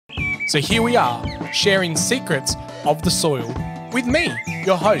So here we are, sharing secrets of the soil with me,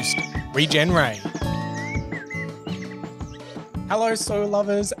 your host, Regen Ray. Hello, soil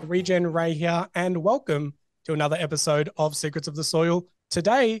lovers, Regen Ray here, and welcome to another episode of Secrets of the Soil.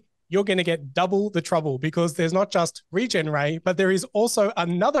 Today, you're going to get double the trouble because there's not just Regen Ray, but there is also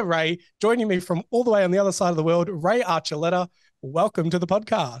another Ray joining me from all the way on the other side of the world, Ray Archuleta. Welcome to the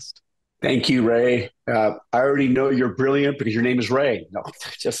podcast. Thank you, Ray. I already know you're brilliant because your name is Ray. No,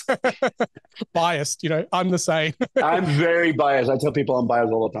 just biased, I'm the same. I'm very biased. I tell people I'm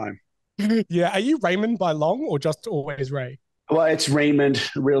biased all the time. Yeah. Are you Raymond by long or just always Ray? Well, it's Raymond,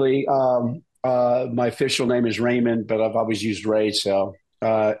 really. My official name is Raymond, but I've always used Ray. So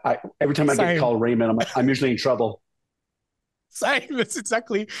every time I get called Raymond, I'm usually in trouble. Same. That's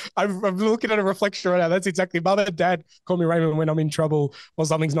exactly. I'm looking at a reflection right now. That's exactly. Mother and dad call me Raymond when I'm in trouble or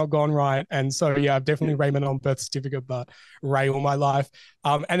something's not gone right. And so, yeah, I've definitely Raymond on birth certificate, but Ray all my life.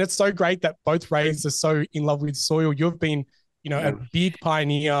 And it's so great that both Rays are so in love with soil. You've been, a big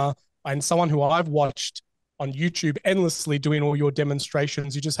pioneer and someone who I've watched on YouTube endlessly doing all your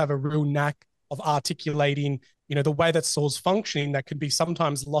demonstrations. You just have a real knack of articulating, the way that soil's functioning that can be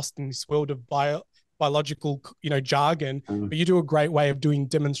sometimes lost in this world of biological, jargon, but you do a great way of doing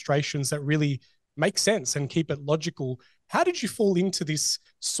demonstrations that really make sense and keep it logical. How did you fall into this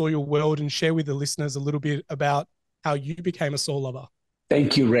soil world, and share with the listeners a little bit about how you became a soil lover?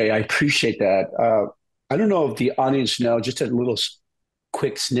 Thank you, Ray. I appreciate that. I don't know if the audience know, just a little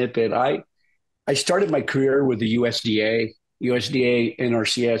quick snippet. I started my career with the USDA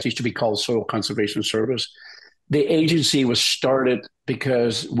NRCS, used to be called Soil Conservation Service. The agency was started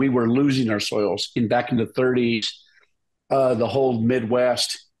because we were losing our soils. Back in the 30s, the whole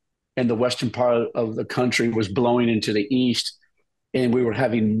Midwest and the western part of the country was blowing into the east, and we were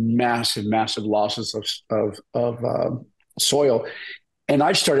having massive losses of soil. And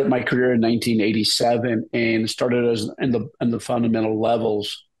I started my career in 1987 and started as in the fundamental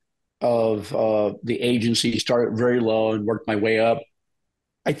levels of the agency. Started very low and worked my way up.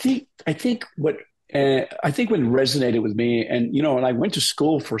 I think what resonated with me, and I went to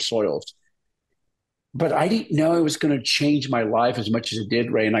school for soils, but I didn't know it was going to change my life as much as it did,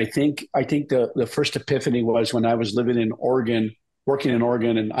 Ray. And I think the first epiphany was when I was living in Oregon, working in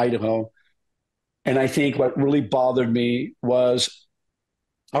Oregon and Idaho. And I think what really bothered me was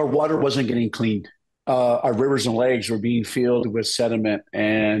our water wasn't getting cleaned. Our rivers and lakes were being filled with sediment,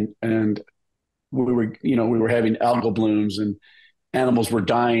 and we were having algal blooms, and animals were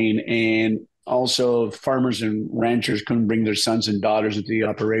dying, and also farmers and ranchers couldn't bring their sons and daughters into the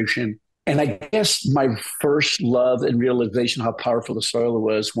operation. And I guess my first love and realization how powerful the soil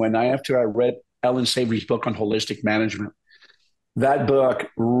was after I read Ellen Savory's book on holistic management. That book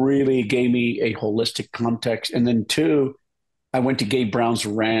really gave me a holistic context. And then two, I went to Gabe Brown's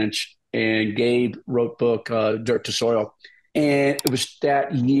ranch, and Gabe wrote book Dirt to Soil. And it was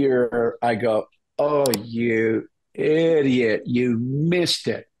that year I go, oh, you idiot, you missed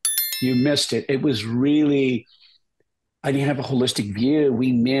it. You missed it. It was really, I didn't have a holistic view.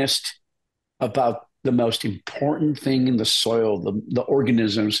 We missed about the most important thing in the soil, the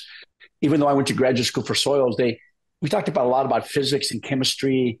organisms. Even though I went to graduate school for soils, we talked about a lot about physics and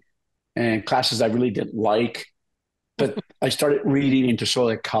chemistry and classes I really didn't like. But I started reading into soil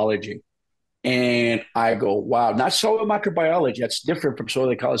ecology. And I go, wow, not soil microbiology. That's different from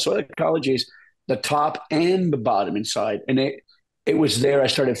soil ecology. Soil ecology is the top and the bottom inside. And it was there I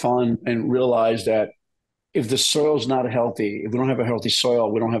started falling and realized that if the soil's not healthy, if we don't have a healthy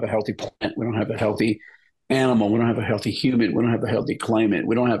soil, we don't have a healthy plant, we don't have a healthy animal, we don't have a healthy human, we don't have a healthy climate,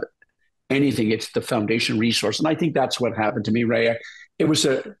 we don't have anything. It's the foundation resource. And I think that's what happened to me, Ray. It was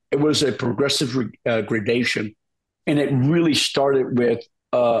a progressive gradation. And it really started with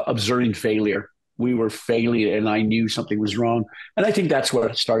observing failure. We were failing, and I knew something was wrong. And I think that's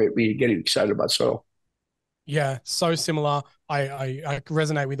what started me getting excited about soil. Yeah, so similar. I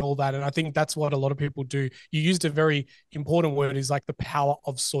resonate with all that. And I think that's what a lot of people do. You used a very important word, is like the power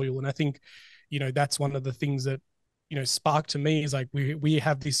of soil. And I think, that's one of the things that, sparked to me is like we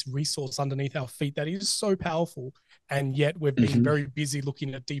have this resource underneath our feet that is so powerful. And yet we've been very busy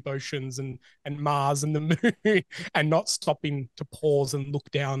looking at deep oceans and Mars and the moon and not stopping to pause and look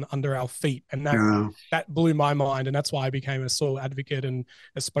down under our feet. And that blew my mind. And that's why I became a soil advocate and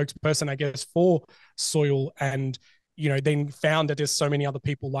a spokesperson, I guess, for soil. And, then found that there's so many other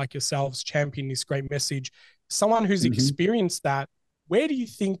people like yourselves championing this great message. Someone who's experienced that, where do you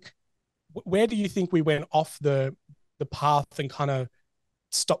think we went off the path and kind of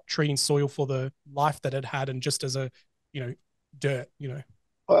stopped treating soil for the life that it had and just as a, dirt,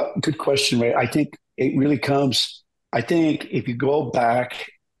 Good question, Ray. I think it really comes, I think if you go back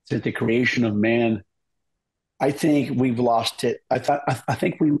since the creation of man, I think we've lost it. I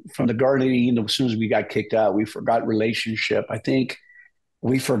think we from the Garden of Eden, as soon as we got kicked out, we forgot relationship. I think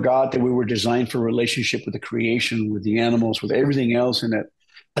we forgot that we were designed for relationship with the creation, with the animals, with everything else in it.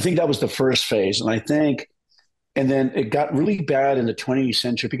 I think that was the first phase. And then it got really bad in the 20th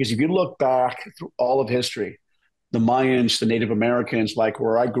century because if you look back through all of history, the Mayans, the Native Americans, like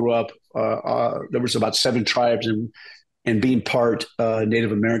where I grew up, there was about 7 tribes, and being part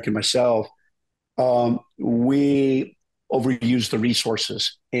Native American myself, we overused the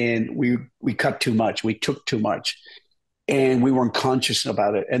resources and we cut too much, we took too much, and we weren't conscious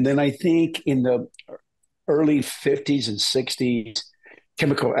about it. And then I think in the early 50s and 60s,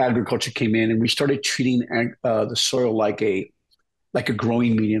 chemical agriculture came in, and we started treating the soil like a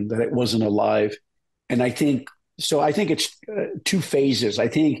growing medium, that it wasn't alive. And I think it's 2 phases. I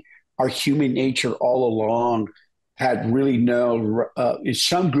think our human nature all along had really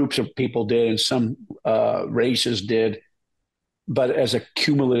some groups of people did, and some races did, but as a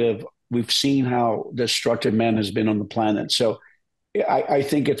cumulative, we've seen how destructive man has been on the planet. So I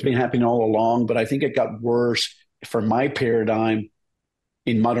think it's been happening all along, but I think it got worse for my paradigm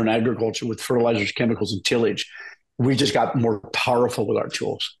in modern agriculture with fertilizers, chemicals, and tillage. We just got more powerful with our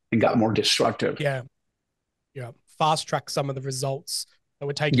tools and got more destructive. Yeah. Yeah. Fast track some of the results that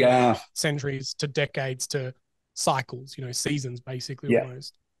were taking centuries to decades to cycles, seasons, basically,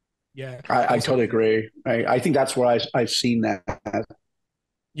 almost. Yeah. I totally agree. I think that's where I've seen that.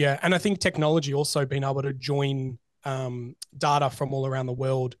 Yeah. And I think technology also being able to join data from all around the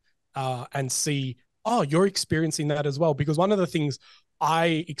world and see, oh, you're experiencing that as well. Because one of the things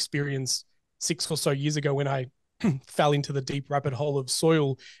I experienced 6 or so years ago when I fell into the deep rabbit hole of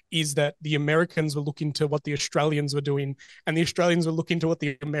soil is that the Americans were looking to what the Australians were doing, and the Australians were looking to what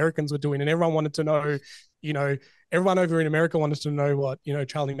the Americans were doing. And everyone wanted to know, everyone over in America wanted to know what,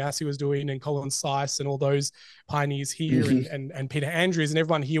 Charlie Massey was doing, and Colin Seiss and all those pioneers here, and Peter Andrews, and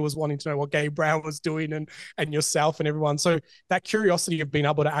everyone here was wanting to know what Gabe Brown was doing, and yourself and everyone. So that curiosity of being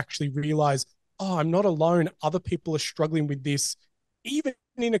able to actually realize, oh, I'm not alone. Other people are struggling with this, even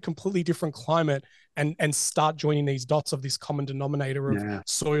in a completely different climate, and start joining these dots of this common denominator of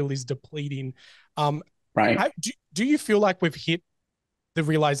soil is depleting. Right. Do you feel like we've hit the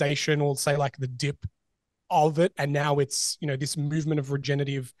realization, or say like the dip of it, and now it's, this movement of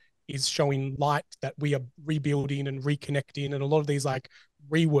regenerative is showing light that we are rebuilding and reconnecting, and a lot of these like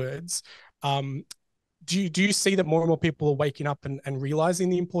rewords. Do you see that more and more people are waking up and realizing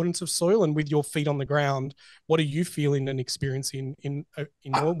the importance of soil? And with your feet on the ground, what are you feeling and experiencing in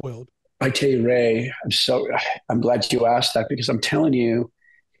your world? I tell you, Ray, I'm glad you asked that, because I'm telling you,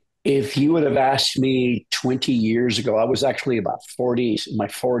 if you would have asked me 20 years ago, I was actually about 40s, in my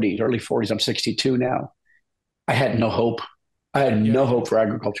 40s, early 40s. I'm 62 now. I had no hope. I had no hope for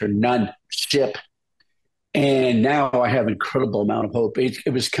agriculture, none, ship. And now I have an incredible amount of hope.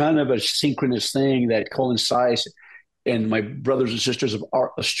 It was kind of a synchronous thing that Colin Seiss and my brothers and sisters of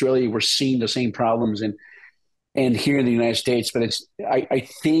Australia were seeing the same problems, and here in the United States. But I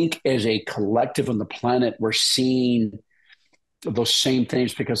think as a collective on the planet, we're seeing those same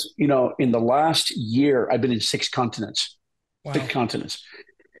things, because, in the last year, I've been in 6 continents, 6 continents.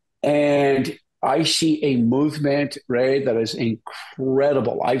 And I see a movement, Ray, that is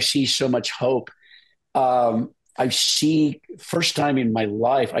incredible. I see so much hope. I see, first time in my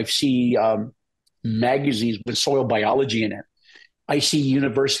life, I see magazines with soil biology in it. I see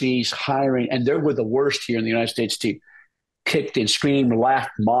universities hiring, and they were the worst here in the United States to kicked and screamed,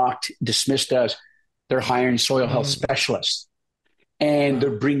 laughed, mocked, dismissed us. They're hiring soil health specialists, and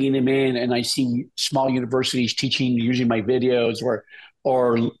they're bringing them in. And I see small universities teaching, using my videos,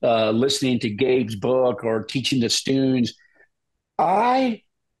 or listening to Gabe's book, or teaching the students. I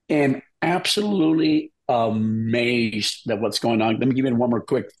am absolutely amazed at what's going on. Let me give you one more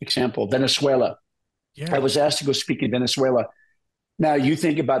quick example. Venezuela. I was asked to go speak in Venezuela. Now, you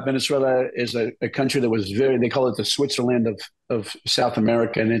think about Venezuela as a country that was they call it the Switzerland of South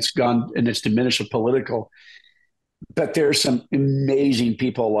America, and it's gone, and it's diminished the political. But there's some amazing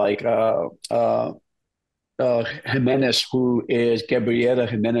people like Jimenez, who is Gabriela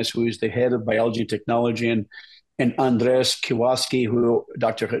Jimenez, who is the head of biology and technology, and Dr. Andres Kowalski,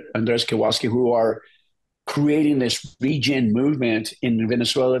 who are creating this regen movement in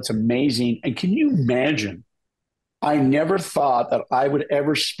Venezuela. It's amazing. And can you imagine? I never thought that I would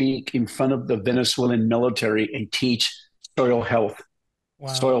ever speak in front of the Venezuelan military and teach soil health,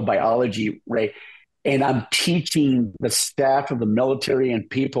 soil biology, Ray. And I'm teaching the staff of the military and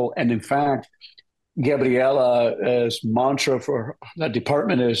people. And in fact, Gabriela's mantra for that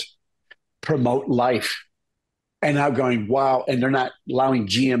department is promote life. And now going, wow, and they're not allowing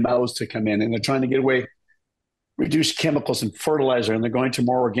GMOs to come in, and they're trying to get away, reduce chemicals and fertilizer, and they're going to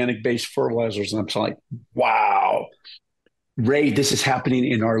more organic based fertilizers. And I'm just like, wow, Ray, this is happening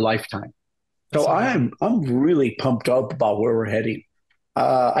in our lifetime. That's So so good. I'm really pumped up about where we're heading.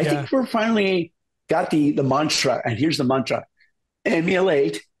 I Yeah. think we're finally got the mantra, and here's the mantra: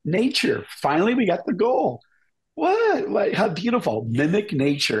 emulate nature. Finally, we got the goal. What? How beautiful! Mimic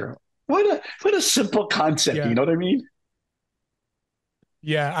nature. What a simple concept. You Yeah. know what I mean?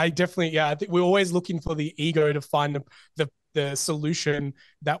 Yeah, I definitely. Yeah, I think we're always looking for the ego to find the solution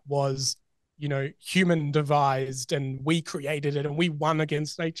that was, human devised, and we created it and we won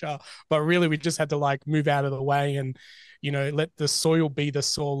against nature. But really, we just had to like move out of the way and, let the soil be the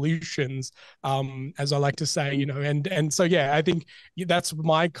solutions, as I like to say, and so yeah, I think that's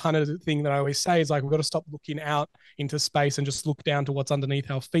my kind of thing that I always say is like we've got to stop looking out into space and just look down to what's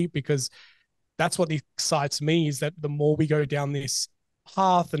underneath our feet, because that's what excites me, is that the more we go down this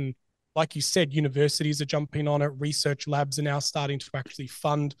path, and like you said, universities are jumping on it, research labs are now starting to actually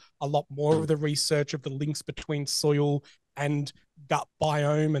fund a lot more of the research of the links between soil and gut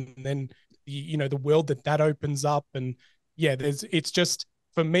biome, and then the world that opens up. And yeah, it's just,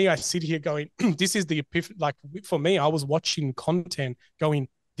 for me, I sit here going, this is the epiphany. Like for me, I was watching content going,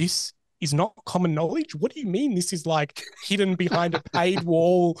 this is not common knowledge. What do you mean this is like hidden behind a paid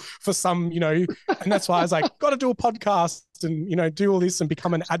wall for some, and that's why I was like, got to do a podcast and, do all this and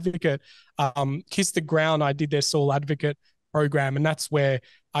become an advocate. Kiss the Ground, I did their Soul Advocate program. And that's where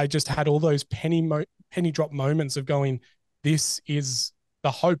I just had all those penny drop moments of going, this is the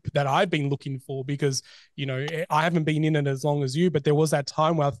hope that I've been looking for, because, I haven't been in it as long as you, but there was that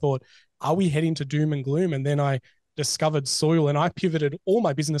time where I thought, are we heading to doom and gloom? And then I discovered soil, and I pivoted all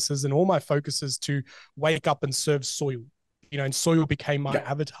my businesses and all my focuses to wake up and serve soil, and soil became my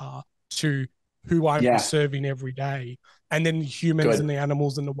Yeah. avatar to who I'm Yeah. serving every day. And then the humans Good. and the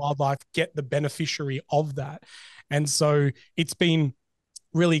animals and the wildlife get the beneficiary of that. And so it's been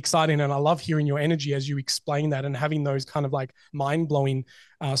really exciting. And I love hearing your energy as you explain that and having those kind of like mind blowing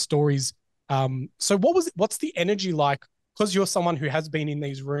stories. So what's the energy like? Because you're someone who has been in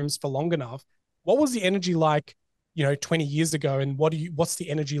these rooms for long enough. What was the energy like, 20 years ago? And what's the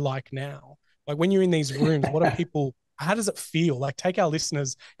energy like now? Like when you're in these rooms, how does it feel? Like take our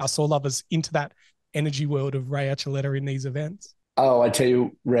listeners, our soul lovers into that energy world of Ray Archuleta in these events. Oh, I tell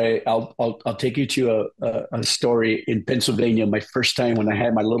you, Ray, I'll take you to a story in Pennsylvania. My first time when I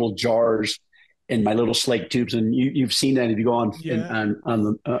had my little jars and my little slate tubes, and you've seen that if you go on Yeah. on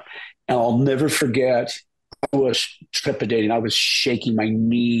the. And I'll never forget. I was trepidating. I was shaking my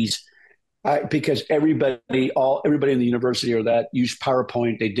knees because everybody in the university or that used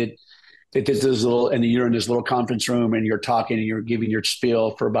PowerPoint. They did this little, and you're in this little conference room and you're talking and you're giving your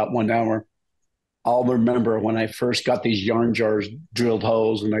spiel for about 1 hour. I'll remember when I first got these yarn jars, drilled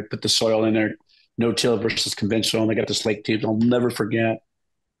holes, and I put the soil in there, no-till versus conventional, and I got the slate tubes. I'll never forget.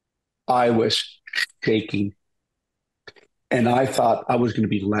 I was shaking, and I thought I was going to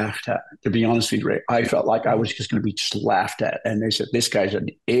be laughed at. To be honest with you, Ray, I felt like I was just going to be just laughed at. And they said, "This guy's an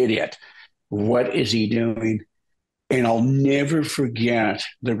idiot. What is he doing?" And I'll never forget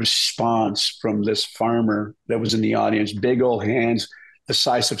the response from this farmer that was in the audience, big old hands the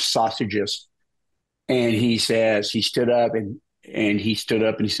size of sausages. And he stood up and he stood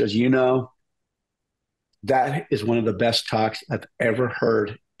up and he says, that is one of the best talks I've ever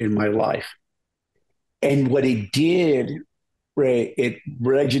heard in my life. And what he did, Ray, it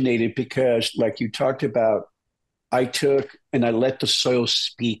resonated because, like you talked about, I took and I let the soil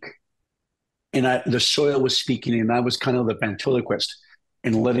speak. And the soil was speaking, and I was kind of the ventriloquist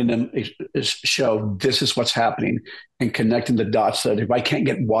and letting them show this is what's happening and connecting the dots that if I can't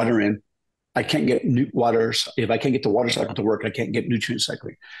get water in, I can't get water. If I can't get the water cycle to work, I can't get nutrient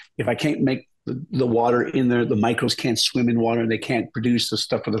cycling. If I can't make the water in there, the microbes can't swim in water and they can't produce the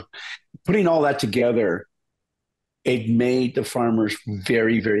stuff for putting all that together. It made the farmers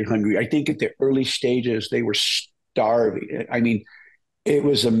very, very hungry. I think at the early stages, they were starving. I mean, it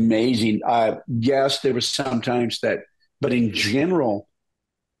was amazing. Yes, there was sometimes but in general,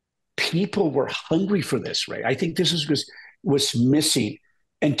 people were hungry for this, right? I think this was missing.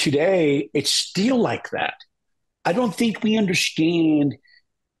 And today it's still like that. I don't think we understand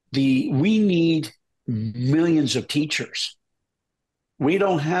we need millions of teachers. We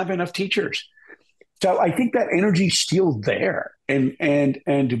don't have enough teachers. So I think that energy's still there. And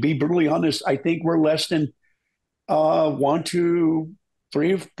to be brutally honest, I think we're less than 1 to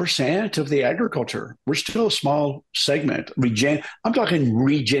 3% of the agriculture. We're still a small segment. I'm talking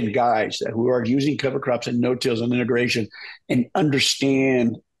regen guys who are using cover crops and no-tills and integration and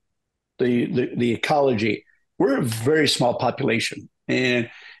understand the ecology. we're a very small population,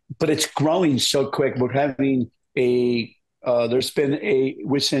 but it's growing so quick. We're having there's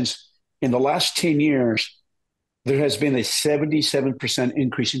been since in the last 10 years, there has been a 77%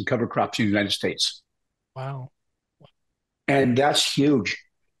 increase in cover crops in the United States. Wow. And that's huge.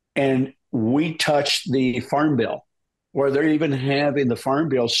 And we touched the Farm Bill, where they even have in the Farm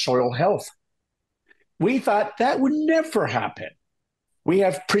Bill soil health. We thought that would never happen. We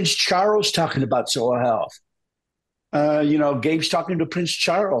have Prince Charles talking about soil health. Gabe's talking to Prince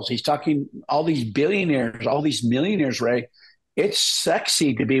Charles. He's talking all these billionaires, all these millionaires, Ray. It's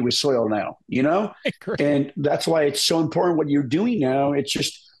sexy to be with soil now, and that's why it's so important what you're doing now. It's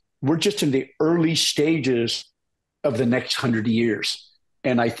just, we're just in the early stages of the next 100 years.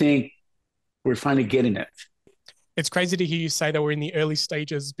 And I think we're finally getting it. It's crazy to hear you say that we're in the early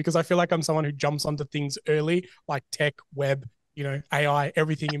stages, because I feel like I'm someone who jumps onto things early, like tech, web, AI,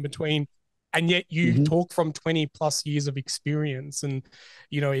 everything in between. And yet you talk from 20 plus years of experience, and,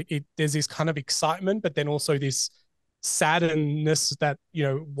 there's this kind of excitement, but then also this saddenness that,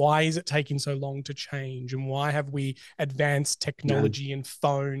 why is it taking so long to change? And why have we advanced technology and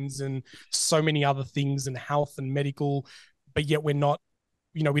phones and so many other things and health and medical, but yet we're not,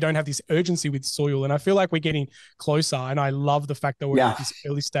 we don't have this urgency with soil. And I feel like we're getting closer. And I love the fact that we're at this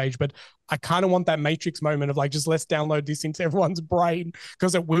early stage, but I kind of want that matrix moment of like, just let's download this into everyone's brain,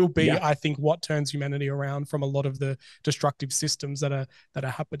 because it will be, I think, what turns humanity around from a lot of the destructive systems that are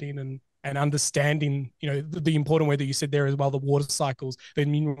happening, and understanding, the important word that you said there as well, the water cycles, the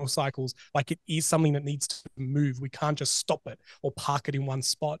mineral cycles, like it is something that needs to move. We can't just stop it or park it in one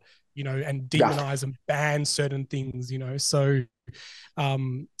spot, and demonize and ban certain things, so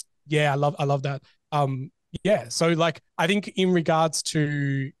I love that. So like, I think in regards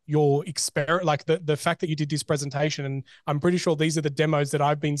to your experiment, like the fact that you did this presentation, and I'm pretty sure these are the demos that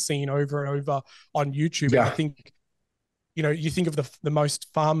I've been seeing over and over on YouTube. And I think, you think of the most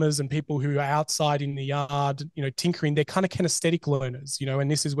farmers and people who are outside in the yard, tinkering, they're kind of kinesthetic learners,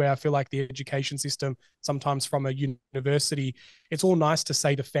 and this is where I feel like the education system, sometimes from a university, it's all nice to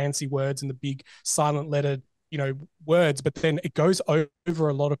say the fancy words and the big silent lettered, words, but then it goes over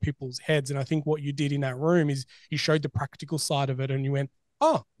a lot of people's heads. And I think what you did in that room is you showed the practical side of it, and you went,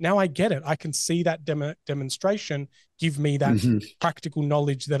 oh, now I get it. I can see that demonstration give me that practical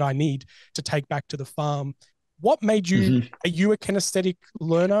knowledge that I need to take back to the farm. What made you, are you a kinesthetic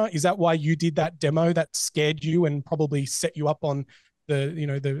learner? Is that why you did that demo that scared you and probably set you up on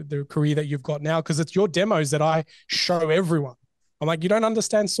the career that you've got now? Because it's your demos that I show everyone. I'm like, you don't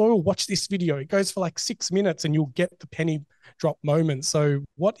understand soil? Watch this video. It goes for like 6 minutes and you'll get the penny drop moment. So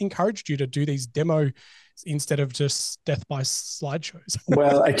what encouraged you to do these demo instead of just death by slideshows?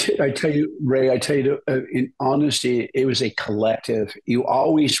 Well, I tell you, Ray, in honesty, it was a collective. You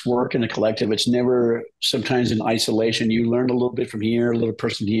always work in a collective. It's never sometimes in isolation. You learn a little bit from here, a little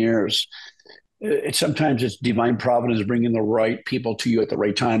person here. Sometimes it's divine providence bringing the right people to you at the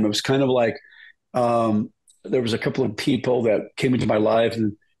right time. It was kind of like, there was a couple of people that came into my life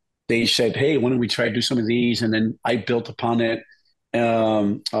and they said, hey, why don't we try to do some of these? And then I built upon it.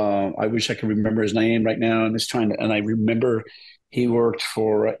 I wish I could remember his name right now in this time. And I remember he worked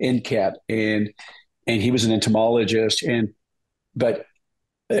for NCAT and he was an entomologist. But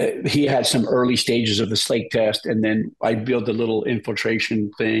he had some early stages of the slate test. And then I built a little infiltration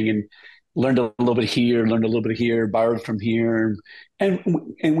thing and learned a little bit here, learned a little bit here, borrowed from here. And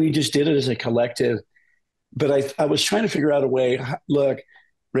we just did it as a collective. But I was trying to figure out a way. Look,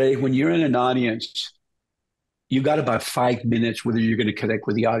 Ray, when you're in an audience, you got about 5 minutes whether you're going to connect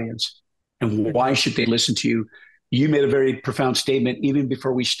with the audience and why should they listen to you. You made a very profound statement even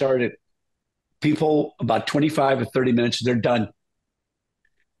before we started. People, about 25 to 30 minutes, they're done.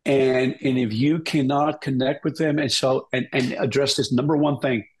 And if you cannot connect with them and address this number one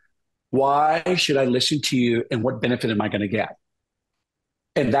thing, why should I listen to you and what benefit am I going to get?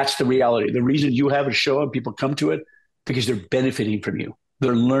 And that's the reality. The reason you have a show and people come to it, because they're benefiting from you.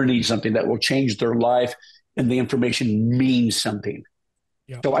 They're learning something that will change their life, and the information means something.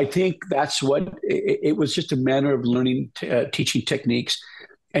 Yeah. So I think that's what it was, just a matter of learning, teaching techniques.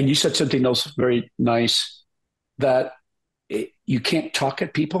 And you said something else very nice, that you can't talk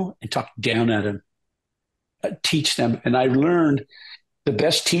at people and talk down at them. Teach them. And I learned the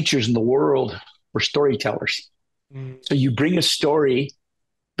best teachers in the world were storytellers. So you bring a story,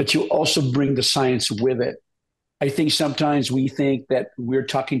 but you also bring the science with it. I think sometimes we think that we're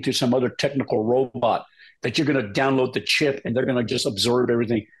talking to some other technical robot, that you're going to download the chip and they're going to just absorb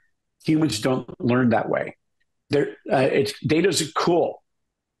everything. Humans don't learn that way. Data's cool,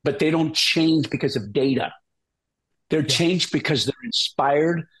 but they don't change because of data. They're changed because they're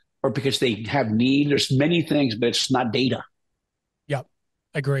inspired or because they have need. There's many things, but it's not data. Yep.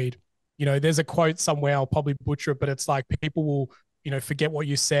 Agreed. There's a quote somewhere, I'll probably butcher it, but it's like people will, forget what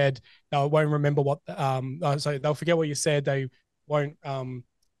you said. They won't remember so they'll forget what you said. They won't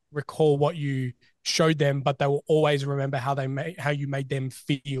recall what you showed them, but they will always remember how you made them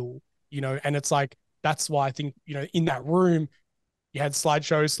feel, and it's like, that's why I think, in that room, you had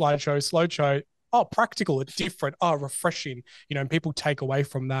slideshow. Oh, practical, it's different. Oh, refreshing, and people take away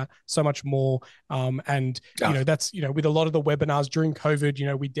from that so much more. And, that's, with a lot of the webinars during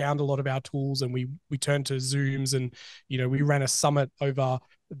COVID, we downed a lot of our tools and we turned to Zooms and, we ran a summit over,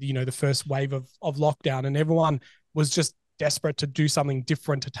 the first wave of lockdown, and everyone was just desperate to do something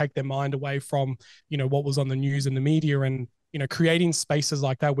different to take their mind away from, what was on the news and the media, and, creating spaces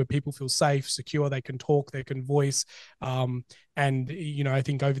like that where people feel safe, secure, they can talk, they can voice. And, I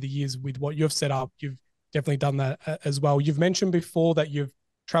think over the years with what you've set up, you've definitely done that as well. You've mentioned before that you've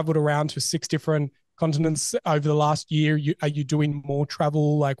traveled around to 6 different continents over the last year. Are you doing more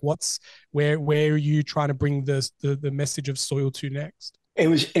travel? Like where are you trying to bring the message of soil to next? It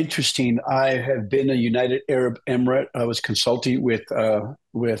was interesting. I have been a United Arab Emirate. I was consulting with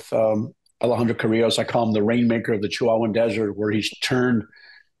Alejandro Carrillos. I call him the rainmaker of the Chihuahuan Desert, where he's turned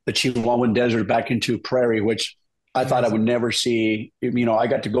the Chihuahuan Desert back into prairie, which I thought I would never see. I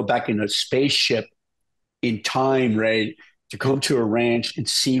got to go back in a spaceship in time, Ray, to come to a ranch and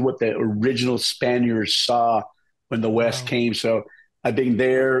see what the original Spaniards saw when the West came. So I've been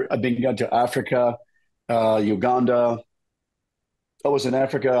there. I've been to Africa, Uganda. I was in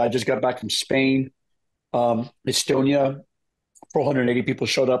Africa. I just got back from Spain, Estonia. 480 people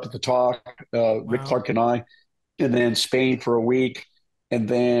showed up at the talk, Rick Clark and I, and then Spain for a week, and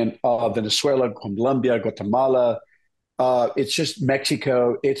then Venezuela, Colombia, Guatemala. It's just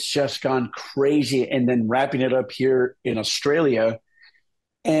Mexico. It's just gone crazy. And then wrapping it up here in Australia.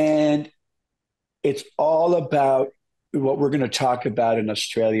 And it's all about what we're going to talk about in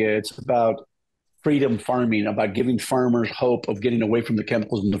Australia. It's about freedom farming, about giving farmers hope of getting away from the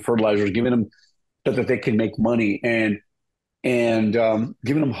chemicals and the fertilizers, giving them so that they can make money, and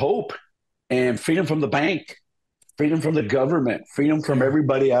giving them hope and freedom from the bank, freedom from the government, freedom from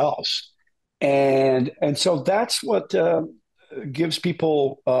everybody else. And so that's what gives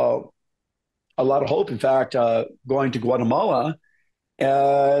people a lot of hope. In fact, going to Guatemala,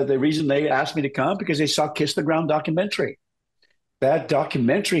 the reason they asked me to come because they saw Kiss the Ground documentary. That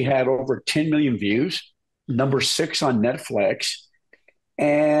documentary had over 10 million views, number 6 on Netflix,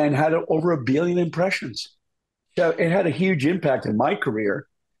 and had over 1 billion impressions. So it had a huge impact in my career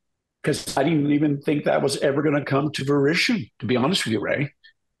because I didn't even think that was ever going to come to fruition, to be honest with you, Ray.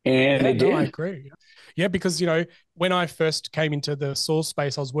 And it did. I agree. Yeah, because, when I first came into the soil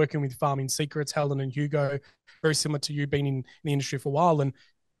space, I was working with Farming Secrets, Helen and Hugo, very similar to you being in the industry for a while. And,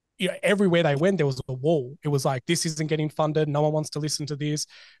 everywhere they went, there was a wall. It was like, this isn't getting funded. No one wants to listen to this.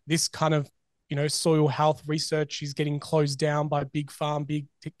 This kind of, soil health research is getting closed down by big farm, big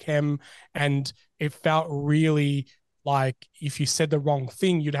chem. And it felt really like if you said the wrong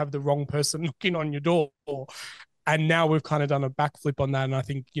thing, you'd have the wrong person knocking on your door. And now we've kind of done a backflip on that. And I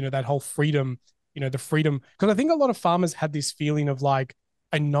think, that whole freedom, the freedom, because I think a lot of farmers had this feeling of like,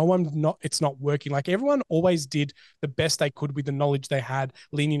 I know it's not working. Like everyone always did the best they could with the knowledge they had,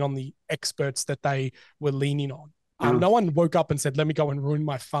 leaning on the experts that they were leaning on. No one woke up and said, let me go and ruin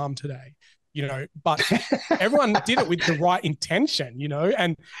my farm today, but everyone did it with the right intention,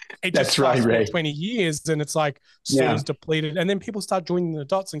 and it just lasts for 20 years and it's like soil's depleted. And then people start joining the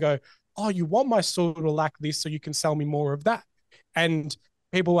dots and go, oh, you want my soil to lack this so you can sell me more of that. And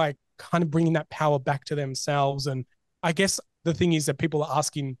people like kind of bringing that power back to themselves. And I guess the thing is that people are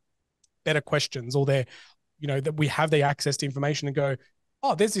asking better questions, or they're, that we have the access to information and go,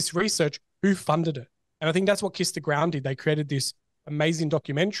 oh, there's this research, who funded it? And I think that's what Kiss the Ground did. They created this amazing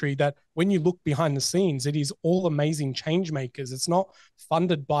documentary that when you look behind the scenes, it is all amazing change makers. It's not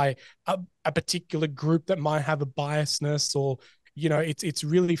funded by a particular group that might have a biasness, or, it's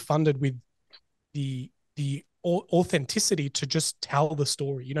really funded with the authenticity to just tell the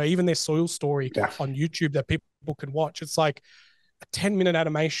story. Even their soil story on YouTube that people can watch. It's like a 10-minute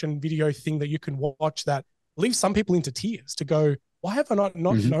animation video thing that you can watch that leaves some people into tears to go, why have I not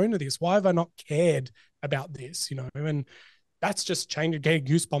known of this? Why have I not cared about this? And that's just change, getting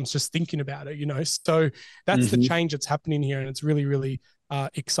goosebumps just thinking about it, So that's the change that's happening here. And it's really, really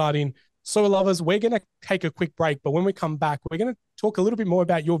exciting. Soil lovers, we're going to take a quick break, but when we come back, we're going to talk a little bit more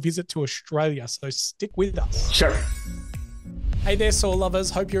about your visit to Australia. So stick with us. Sure. Hey there, soil lovers.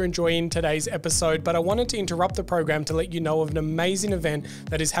 Hope you're enjoying today's episode, but I wanted to interrupt the program to let you know of an amazing event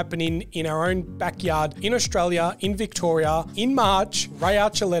that is happening in our own backyard in Australia, in Victoria. In March, Ray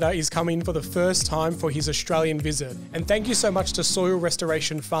Archuleta is coming for the first time for his Australian visit. And thank you so much to Soil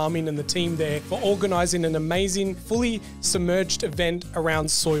Restoration Farming and the team there for organising an amazing, fully submerged event around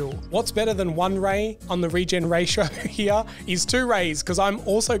soil. What's better than one Ray on the Regen Ray show here is two Rays, because I'm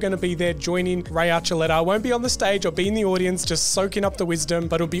also going to be there joining Ray Archuleta. I won't be on the stage, I'll be in the audience just soaking up the wisdom,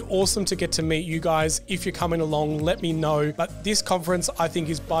 but it'll be awesome to get to meet you guys. If you're coming along, let me know. But this conference, I think,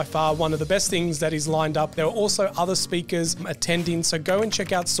 is by far one of the best things that is lined up. There are also other speakers attending, so go and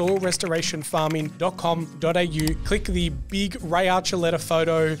check out soilrestorationfarming.com.au. Click the big Ray Archuleta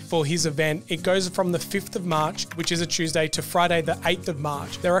photo for his event. It goes from the 5th of March, which is a Tuesday, to Friday the 8th of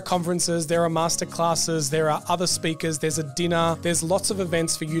March. There are conferences, there are master classes, there are other speakers, there's a dinner, there's lots of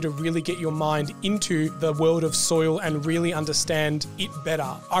events for you to really get your mind into the world of soil and really understand it better.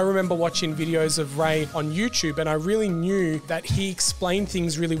 I remember watching videos of Ray on YouTube, and I really knew that he explained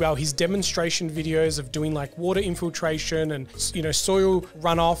things really well. His demonstration videos of doing like water infiltration and, soil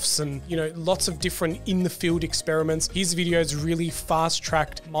runoffs and, lots of different in the field experiments. His videos really fast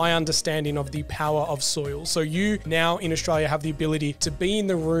tracked my understanding of the power of soil. So you now in Australia have the ability to be in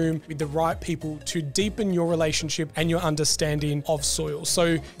the room with the right people to deepen your relationship and your understanding of soil.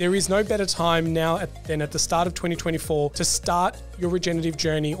 So there is no better time now than at the start of 2024 to start your regenerative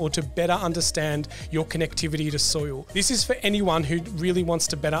journey or to better understand your connectivity to soil. This is for anyone who really wants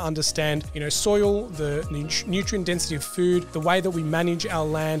to better understand, soil, the nutrient density of food, the way that we manage our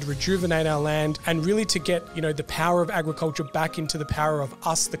land, rejuvenate our land, and really to get, the power of agriculture back into the power of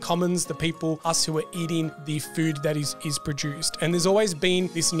us, the commons, the people, us who are eating the food that is produced. And there's always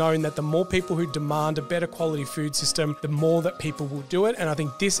been this known that the more people who demand a better quality food system, the more that people will do it. And I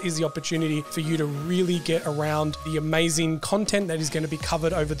think this is the opportunity for you to really get around the amazing content that is going to be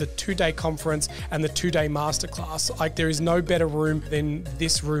covered over the 2-day conference and the 2-day masterclass. Like, there is no better room than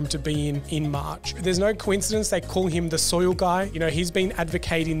this room to be in March. There's no coincidence they call him the soil guy. He's been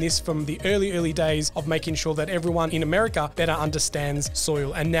advocating this from the early days of making sure that everyone in America better understands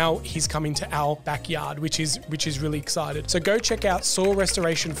soil. And now he's coming to our backyard, which is really excited. So go check out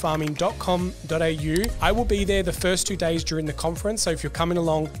soilrestorationfarming.com.au. I will be there the first 2 days during the conference. So if you're coming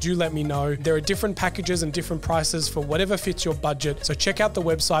along, do let me know. There are different packages and different prices for whatever fits your budget. So check out the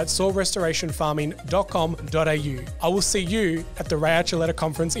website soilrestorationfarming.com.au. I will see you at the Ray Archuleta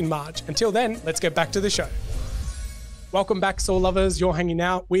conference in March. Until then, let's get back to the show. Welcome back, soil lovers. You're hanging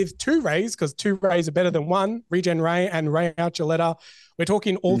out with two Rays, because two Rays are better than one, Regen Ray and Ray Archuleta. We're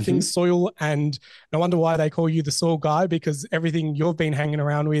talking all things soil, and no wonder why they call you the soil guy, because everything you've been hanging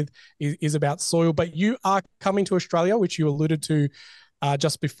around with is about soil. But you are coming to Australia, which you alluded to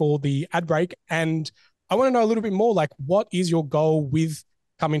just before the ad break. And I want to know a little bit more, like, what is your goal with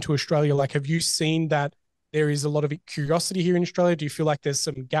coming to Australia? Like, have you seen that there is a lot of curiosity here in Australia? Do you feel like there's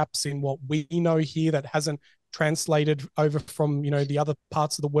some gaps in what we know here that hasn't translated over from, the other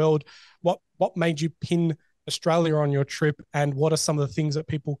parts of the world? What made you pin Australia on your trip, and what are some of the things that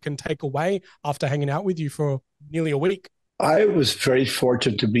people can take away after hanging out with you for nearly a week? I was very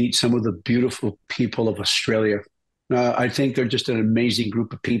fortunate to meet some of the beautiful people of Australia. I think they're just an amazing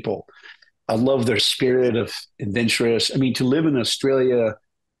group of people. I love their spirit of adventurous. I mean, to live in Australia,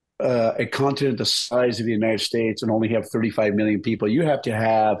 a continent the size of the United States, and only have 35 million people, you have to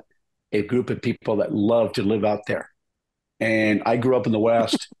have a group of people that love to live out there. And I grew up in the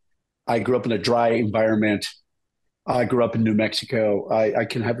West. I grew up in a dry environment. I grew up in New Mexico. I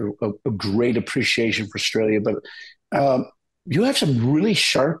can have a great appreciation for Australia, but you have some really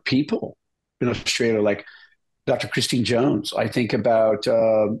sharp people in Australia, like Dr. Christine Jones. I think about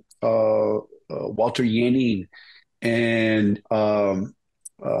Walter Yanning, and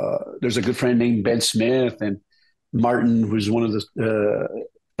there's a good friend named Ben Smith, and Martin, who's one of the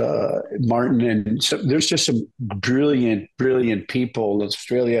Martin, and so there's just some brilliant people in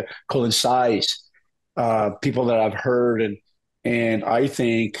Australia. Colin Size, people that I've heard, and I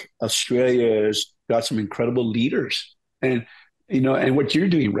think Australia's got some incredible leaders, and and what you're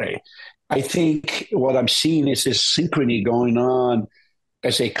doing, Ray. I think what I'm seeing is this synchrony going on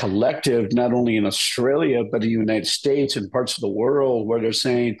as a collective, not only in Australia, but in the United States and parts of the world, where they're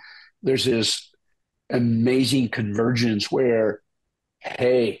saying there's this amazing convergence where,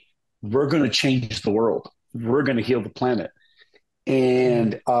 hey, we're going to change the world. We're going to heal the planet.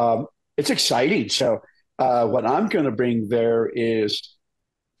 And it's exciting. So what I'm going to bring there is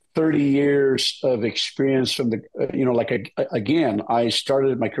 30 years of experience from the, again, I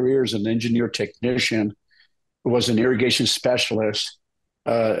started my career as an engineer technician, was an irrigation specialist,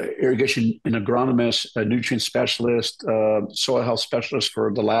 irrigation and agronomist, a nutrient specialist, soil health specialist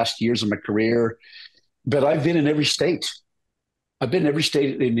for the last years of my career. But I've been in every state. I've been in every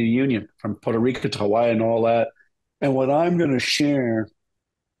state in the union, from Puerto Rico to Hawaii and all that. And what I'm going to share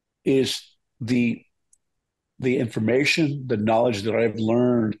is the the information, the knowledge that I've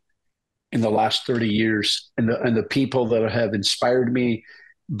learned in the last 30 years, and the people that have inspired me.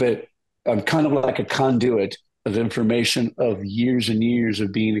 But I'm kind of like a conduit of information of years and years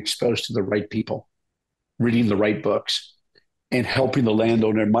of being exposed to the right people, reading the right books, and helping the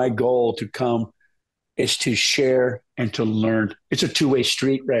landowner. My goal to come is to share and to learn. It's a two-way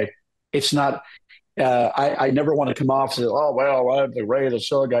street, Ray. It's not. I never want to come off and say, "Oh well, I'm the Ray, the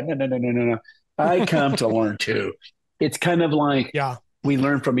soil guy." No, no, no, no, no, no. I come to learn too. It's kind of like Yeah. we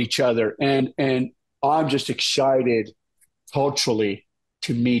learn from each other, and I'm just excited culturally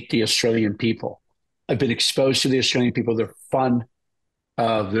to meet the Australian people. I've been exposed to the Australian people. They're fun.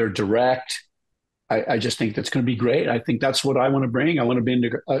 They're direct. I just think that's going to be great. I think that's what I want to bring. I want to be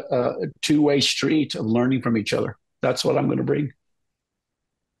in a two-way street of learning from each other. That's what I'm going to bring.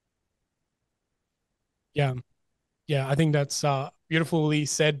 Yeah. Yeah, I think that's beautifully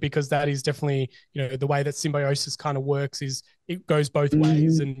said, because that is definitely, the way that symbiosis kind of works is it goes both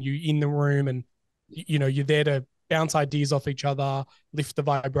ways, Mm-hmm. and you in the room, and you're there to bounce ideas off each other, lift the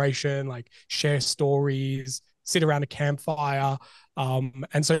vibration, like share stories, sit around a campfire.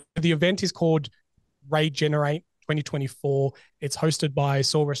 And so the event is called Regenerate 2024. It's hosted by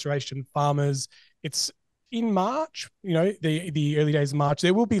soil restoration farmers. It's in March, the early days of March.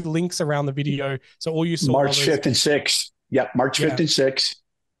 There will be links around the video. So all you soil March lovers, 5th and 6th. Yep, March 5th yeah, and 6th.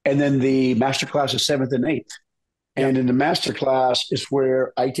 And then the masterclass is 7th and 8th. yeah, And in the masterclass is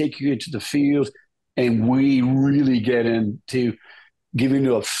where I take you into the field and we really get into giving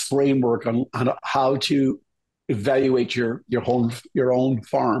you a framework on how to evaluate your own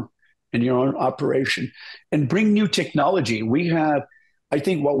farm and your own operation and bring new technology. I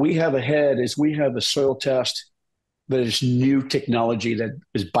think what we have ahead is we have a soil test that is new technology that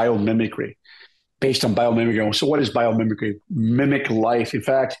is biomimicry, based on biomimicry. So what is biomimicry? Mimic life. In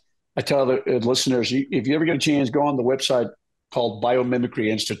fact, I tell the listeners, if you ever get a chance, go on the website called Biomimicry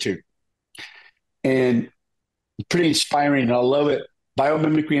Institute. And pretty inspiring. And I love it.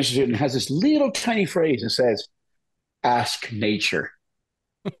 Biomimicry Institute has this little tiny phrase that says, ask nature.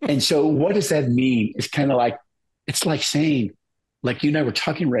 And so what does that mean? It's kind of like, it's like saying, like you and I were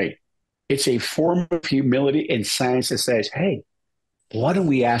talking, Ray, it's a form of humility and science that says, hey, why don't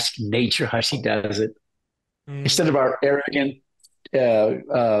we ask nature how she does it? mm, Instead of our arrogant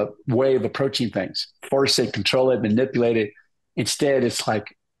way of approaching things, force it, control it, manipulate it. Instead, it's like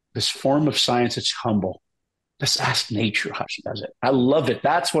this form of science that's humble. Let's ask nature how she does it. I love it.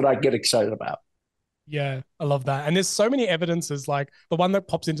 That's what I get excited about. yeah, I love that. And there's so many evidences. Like the one that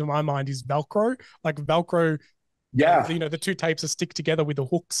pops into my mind is Velcro. Like Velcro, Yeah. the two tapes that stick together with the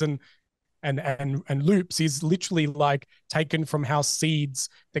hooks and loops is literally like taken from how seeds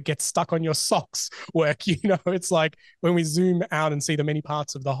that get stuck on your socks work. It's like when we zoom out and see the many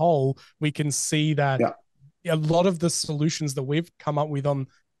parts of the whole, we can see that Yeah. a lot of the solutions that we've come up with on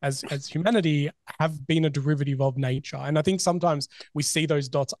as humanity have been a derivative of nature. And I think sometimes we see those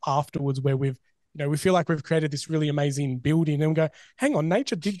dots afterwards where we feel like we've created this really amazing building and we go, hang on,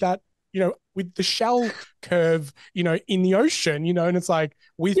 nature did that, with the shell curve, in the ocean, and it's like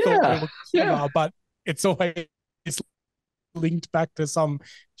we thought we Yeah. were Yeah. clever, but it's always linked back to some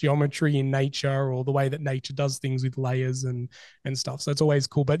geometry in nature or the way that nature does things with layers and stuff. So it's always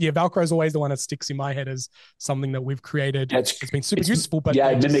cool. But yeah, Velcro is always the one that sticks in my head as something that we've created. It's It's been super it's useful, but yeah,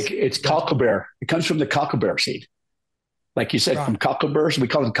 yeah, mimic just it's yeah, cocklebear. It comes from the cocklebear seed. Like you said, from right. cocklebears, we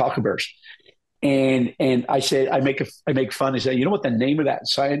call them cocklebears. And I said I make fun. I say, you know what the name of that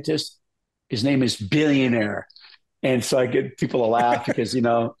scientist? His name is Billionaire. And so I get people to laugh because,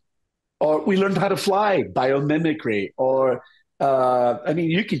 or we learned how to fly, biomimicry, or I mean,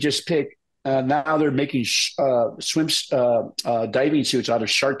 you could just pick. Now they're making diving suits out of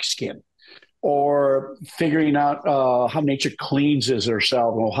shark skin, or figuring out how nature cleanses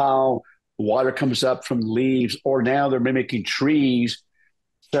herself, or how water comes up from leaves, or now they're mimicking trees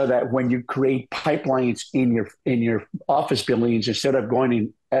so that when you create pipelines in your office buildings, instead of going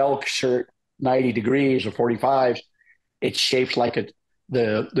in L shirt 90 degrees or 45, it's shaped like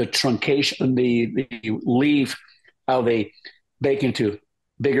the truncation, the leaf, how they bake into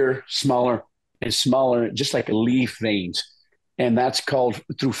bigger, smaller, and smaller, just like leaf veins. And that's called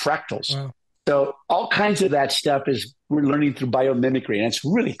through fractals. Wow. So all kinds of that stuff is we're learning through biomimicry, and it's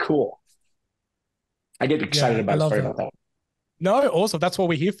really cool. I get excited Yeah, I about it. love Sorry that. about that. No, awesome. That's what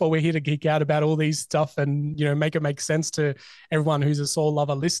we're here for. We're here to geek out about all these stuff and, make it make sense to everyone who's a soul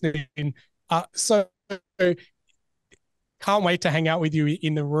lover listening. So can't wait to hang out with you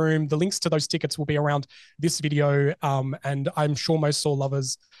in the room. The links to those tickets will be around this video. And I'm sure most soul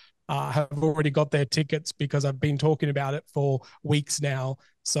lovers have already got their tickets because I've been talking about it for weeks now.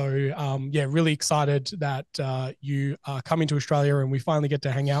 So yeah, really excited that you are coming to Australia and we finally get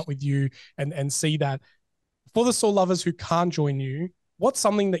to hang out with you and see that. For the soul lovers who can't join you, what's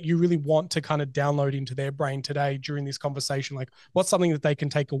something that you really want to kind of download into their brain today during this conversation? Like, what's something that they can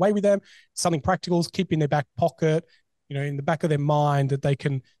take away with them, something practical, keep in their back pocket, in the back of their mind, that they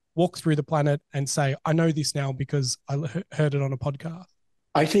can walk through the planet and say, I know this now because I heard it on a podcast?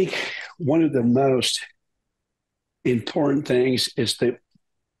 I think one of the most important things is that,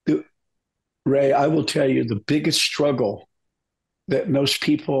 Ray, I will tell you the biggest struggle that most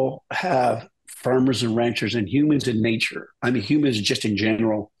people have, farmers and ranchers and humans in nature, I mean, humans just in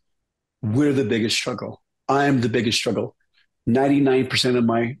general, we're the biggest struggle. I'm the biggest struggle. 99% of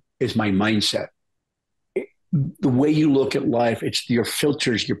my mindset. The way you look at life, it's your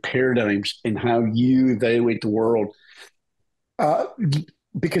filters, your paradigms, and how you evaluate the world.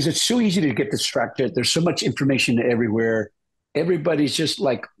 Because it's so easy to get distracted. There's so much information everywhere. Everybody's just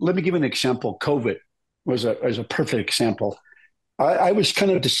like, let me give an example. COVID was a perfect example. I was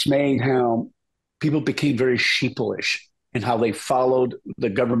kind of dismayed how people became very sheeplish in how they followed the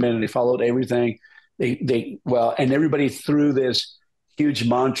government and they followed everything. And everybody threw this huge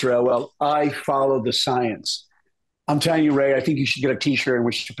mantra. Well, I follow the science. I'm telling you, Ray, I think you should get a T-shirt in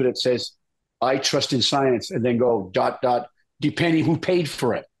which you put it says, I trust in science, and then go ... depending who paid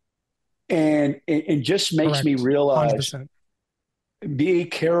for it. And it just makes Correct. me realize 100%. Be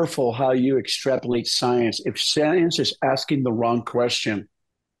careful how you extrapolate science. If science is asking the wrong question,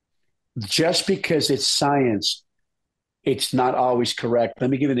 just because it's science, it's not always correct. Let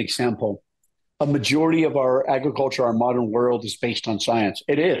me give you an example. A majority of our agriculture, our modern world, is based on science.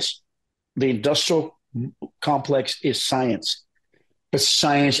 It is. The industrial complex is science, but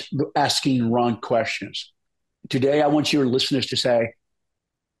science asking wrong questions. Today, I want your listeners to say,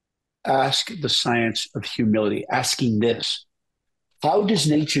 ask the science of humility, asking this. How does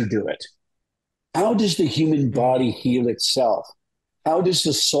nature do it? How does the human body heal itself? How does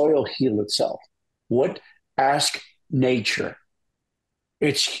the soil heal itself? Ask nature.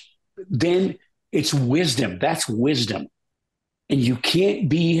 It's wisdom. That's wisdom. And you can't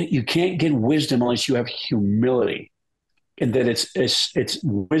get wisdom unless you have humility. And that it's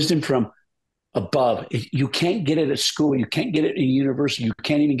wisdom from above. You can't get it at school. You can't get it in university. You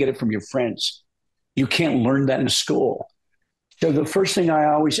can't even get it from your friends. You can't learn that in school. So the first thing I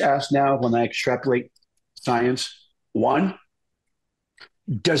always ask now when I extrapolate science, one,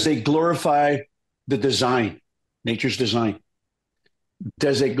 does it glorify the design, nature's design?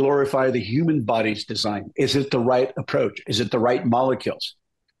 Does it glorify the human body's design? Is it the right approach? Is it the right molecules?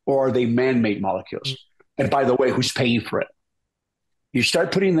 Or are they man-made molecules? And by the way, who's paying for it? You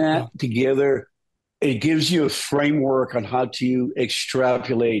start putting that together, it gives you a framework on how to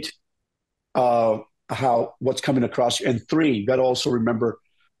extrapolate what's coming across you. And three, you got to also remember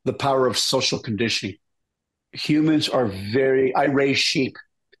the power of social conditioning. Humans are I raise sheep,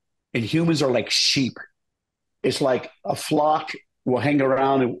 and humans are like sheep. It's like a flock will hang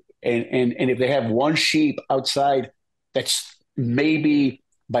around, and if they have one sheep outside that's maybe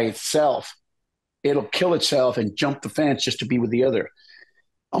by itself, it'll kill itself and jump the fence just to be with the other.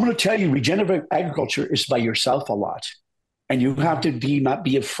 I'm going to tell you, regenerative agriculture is by yourself a lot. And you have to not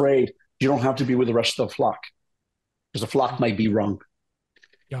be afraid. You don't have to be with the rest of the flock because the flock might be wrong.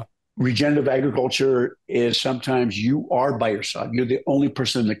 Yeah. Regenerative agriculture is sometimes you are by yourself. You're the only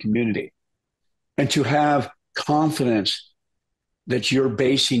person in the community. And to have confidence that you're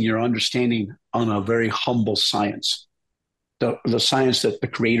basing your understanding on a very humble science, the science that the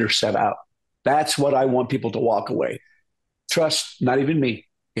creator set out. That's what I want people to walk away. Trust, not even me.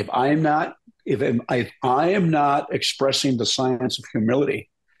 If I am not expressing the science of humility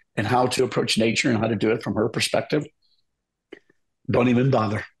and how to approach nature and how to do it from her perspective, don't even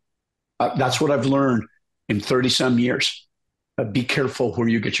bother. That's what I've learned in 30 some years. Be careful where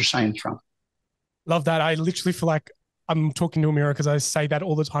you get your science from. Love that. I literally feel like I'm talking to a mirror because I say that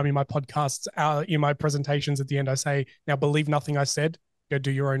all the time in my podcasts, in my presentations. At the end, I say, now believe nothing I said, go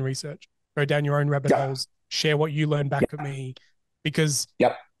do your own research, go down your own rabbit holes, share what you learn back at me. Because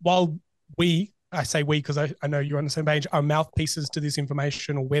while I say we because I know you're on the same page, are mouthpieces to this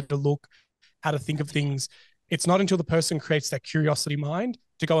information or where to look, how to think of things, it's not until the person creates that curiosity mind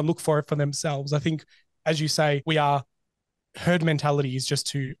to go and look for it for themselves. I think, as you say, herd mentality is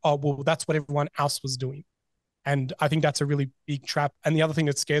just that's what everyone else was doing. And I think that's a really big trap. And the other thing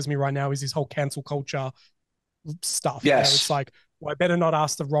that scares me right now is this whole cancel culture stuff where it's Yes. like, well, I better not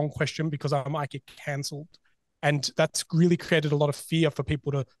ask the wrong question because I might get cancelled. And that's really created a lot of fear for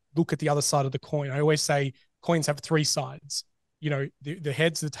people to look at the other side of the coin. I always say coins have three sides, the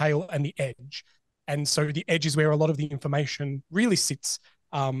heads, the tail, and the edge. And so the edge is where a lot of the information really sits.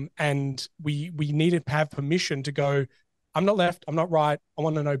 And we need to have permission to go, I'm not left, I'm not right. I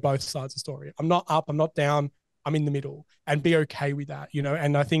want to know both sides of the story. I'm not up, I'm not down, I'm in the middle, and be okay with that.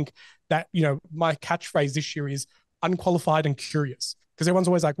 And I think that, my catchphrase this year is unqualified and curious. Because everyone's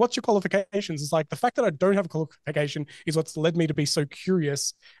always like, what's your qualifications? It's like the fact that I don't have a qualification is what's led me to be so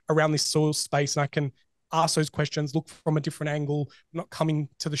curious around this soil space. And I can ask those questions, look from a different angle, not coming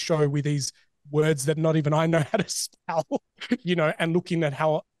to the show with these words that not even I know how to spell, and looking at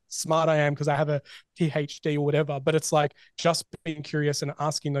how smart I am because I have a PhD or whatever. But it's like just being curious and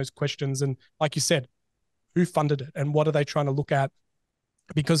asking those questions. And like you said, who funded it and what are they trying to look at?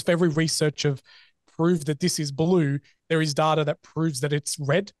 Because for every research of prove that this is blue, there is data that proves that it's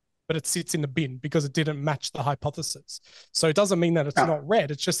red, but it sits in the bin because it didn't match the hypothesis. So it doesn't mean that it's not red.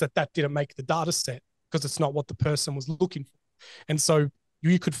 It's just that didn't make the data set because it's not what the person was looking for. And so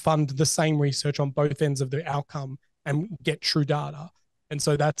you could fund the same research on both ends of the outcome and get true data. And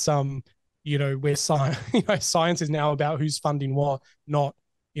so that's where science is now about who's funding what, not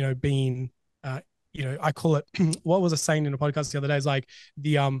being I call it what was I saying in a podcast the other day is like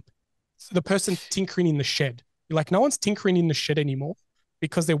the person tinkering in the shed. You're like, no one's tinkering in the shed anymore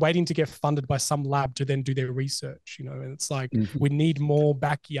because they're waiting to get funded by some lab to then do their research, and it's like we need more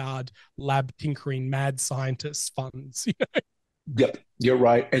backyard lab tinkering mad scientists funds. Yep, you're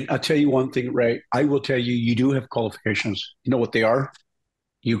right. And I'll tell you one thing, Ray. I will tell you, you do have qualifications. You know what they are?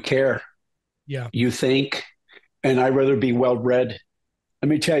 You care. Yeah. You think, and I'd rather be well-read. Let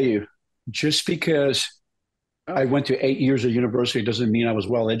me tell you, just because I went to 8 years of university doesn't mean I was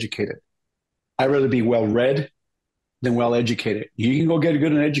well-educated. I'd rather be well-read than well-educated. You can go get a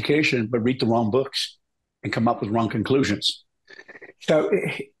good education, but read the wrong books and come up with wrong conclusions. So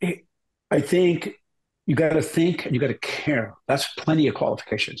I think you got to think and you got to care. That's plenty of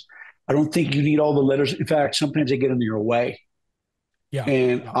qualifications. I don't think you need all the letters. In fact, sometimes they get in your way. Yeah.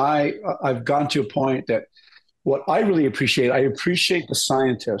 And yeah. I've gone to a point that what I really appreciate, I appreciate the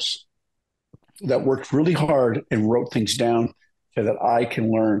scientists that worked really hard and wrote things down so that I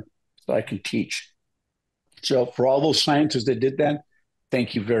can learn, so I can teach. So for all those scientists that did that,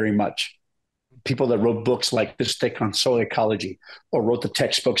 thank you very much. People that wrote books like this thick on soil ecology or wrote the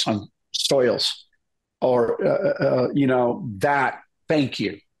textbooks on soils or, that, thank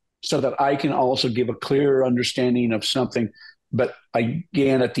you. So that I can also give a clearer understanding of something. But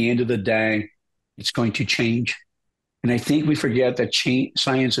again, at the end of the day, it's going to change. And I think we forget that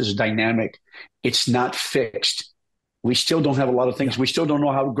science is dynamic. It's not fixed. We still don't have a lot of things. We still don't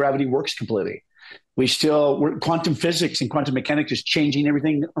know how gravity works completely. Quantum physics and quantum mechanics is changing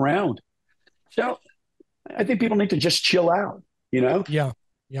everything around. So I think people need to just chill out, Yeah.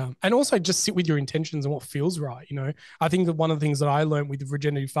 Yeah. And also just sit with your intentions and what feels right. I think that one of the things that I learned with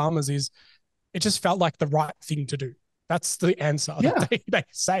regenerative farmers is it just felt like the right thing to do. That's the answer that they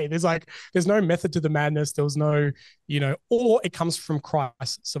say. There's no method to the madness. There was no, or it comes from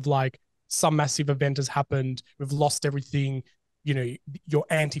crisis of like some massive event has happened. We've lost everything. You're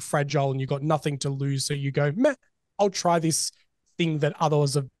anti-fragile and you've got nothing to lose. So you go, meh, I'll try this thing that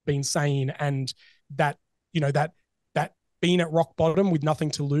others have been saying. And that, that being at rock bottom with nothing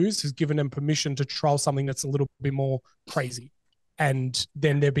to lose has given them permission to trial something that's a little bit more crazy. And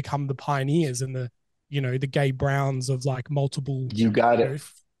then they become the pioneers and the Gabe Browns of like multiple. You got it.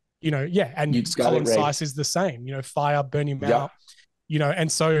 And Colin Sice is the same. Fire, burn him out.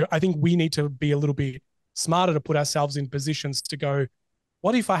 And so I think we need to be a little bit smarter to put ourselves in positions to go,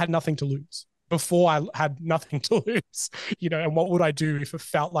 what if I had nothing to lose before I had nothing to lose? And what would I do if it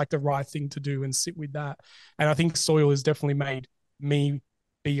felt like the right thing to do and sit with that? And I think soil has definitely made me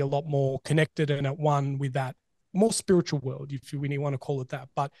be a lot more connected and at one with that more spiritual world, if we want to call it that.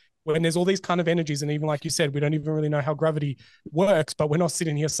 But when there's all these kind of energies, and even like you said, we don't even really know how gravity works, but we're not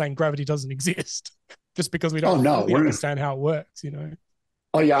sitting here saying gravity doesn't exist just because we don't really understand how it works,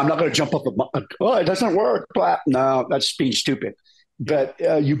 Oh yeah, I'm not going to jump up. It doesn't work. No, that's being stupid. But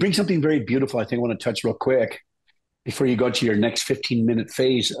you bring something very beautiful. I think I want to touch real quick before you go to your next 15-minute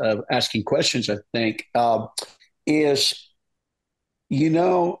phase of asking questions. I think it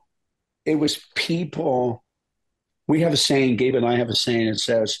was people. We have a saying. Gabe and I have a saying. It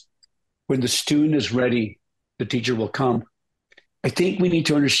says, "When the student is ready, the teacher will come." I think we need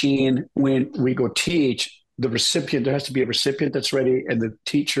to understand when we go teach, the recipient, there has to be a recipient that's ready and the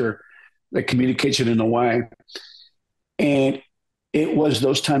teacher that communicates it in a way. And it was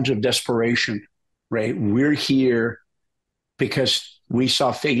those times of desperation, right? We're here because we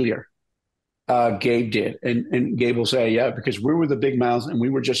saw failure. Gabe did. And Gabe will say, yeah, because we were the big mouths and we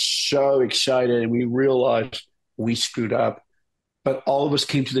were just so excited and we realized we screwed up. But all of us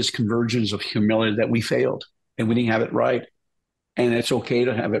came to this convergence of humility that we failed and we didn't have it right. And it's okay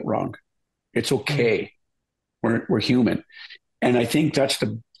to have it wrong. It's okay. We're human. And I think that's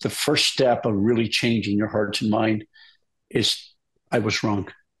the first step of really changing your heart and mind is I was wrong.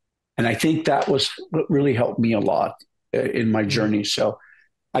 And I think that was what really helped me a lot in my journey. So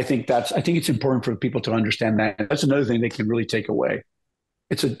I think it's important for people to understand that. That's another thing they can really take away.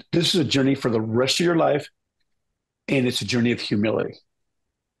 This is a journey for the rest of your life, and it's a journey of humility.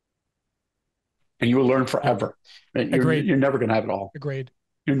 And you will learn forever. Right? You're never going to have it all. Agreed.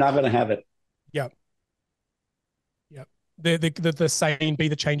 You're not going to have it. Yep. Yep. The saying, be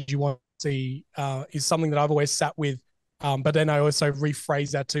the change you want to see, is something that I've always sat with. But then I also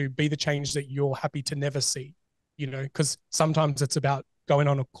rephrase that to be the change that you're happy to never see, because sometimes it's about going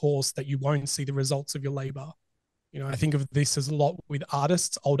on a course that you won't see the results of your labor. I think of this as a lot with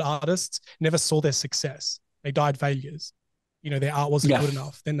artists. Old artists never saw their success. They died failures. Their art wasn't good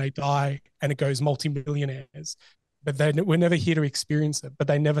enough. Then they die and it goes multi-millionaires. But we're never here to experience it. But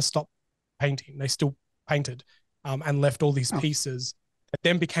they never stopped painting. They still painted and left all these pieces that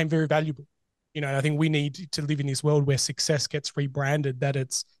then became very valuable. I think we need to live in this world where success gets rebranded, that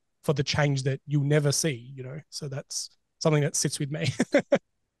it's for the change that you'll never see, So that's something that sits with me.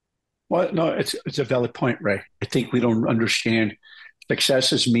 Well, no, it's a valid point, Ray. I think we don't understand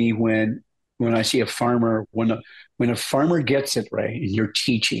success is me when I see a farmer, when a farmer gets it, Ray, and you're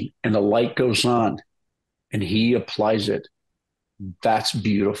teaching and the light goes on and he applies it, that's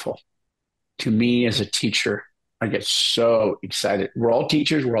beautiful. To me as a teacher, I get so excited. We're all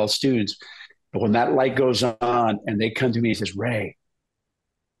teachers, we're all students. But when that light goes on and they come to me and says, Ray,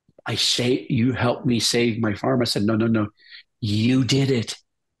 I say, you helped me save my farm. I said, no, you did it.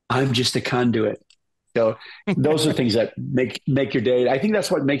 I'm just a conduit. So those are things that make your day. I think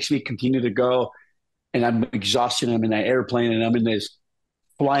that's what makes me continue to go. And I'm exhausted. I'm in that airplane and I'm in this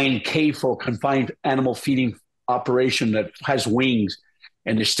flying cave-full confined animal feeding operation that has wings.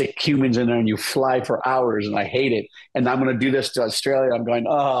 And they stick humans in there and you fly for hours and I hate it. And I'm going to do this to Australia. I'm going,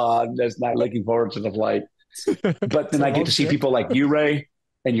 I'm just not looking forward to the flight. But then I get to see people like you, Ray,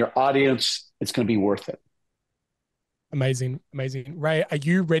 and your audience. It's going to be worth it. Amazing. Ray, are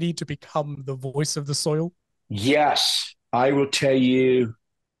you ready to become the voice of the soil? Yes. I will tell you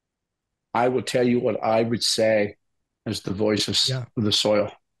what I would say as the voice of the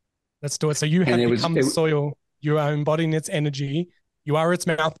soil. Let's do it. So you have become the soil. You are embodying its energy. You are its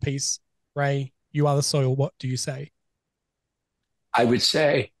mouthpiece. Ray, you are the soil. What do you say? I would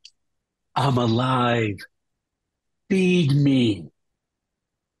say, I'm alive. Feed me.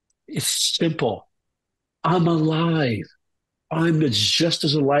 It's simple. I'm alive. I'm just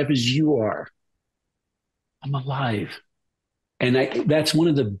as alive as you are. I'm alive. And that's one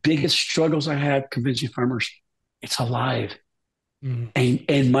of the biggest struggles I have convincing farmers. It's alive.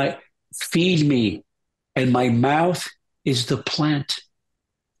 And my feed me. And my mouth is the plant.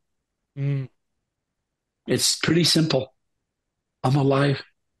 It's pretty simple. I'm alive.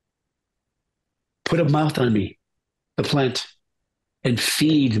 Put a mouth on me, the plant, and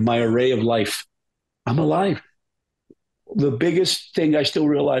feed my array of life. I'm alive. The biggest thing I still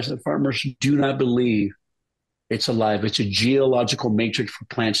realize that farmers do not believe it's alive. It's a geological matrix for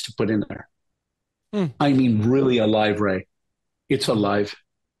plants to put in there. I mean, really alive, Ray. It's alive.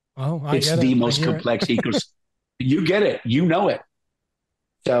 It's the most complex ecosystem. You get it. You know it.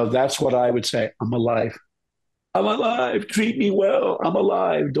 So that's what I would say. I'm alive. I'm alive. Treat me well. I'm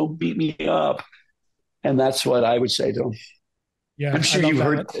alive. Don't beat me up. And that's what I would say to them. Yeah, I'm sure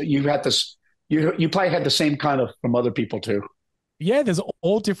you've had this. You probably had the same kind of from other people too. Yeah, there's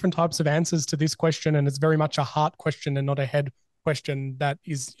all different types of answers to this question, and it's very much a heart question and not a head question that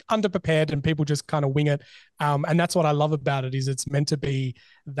is underprepared and people just kind of wing it. And that's what I love about it, is it's meant to be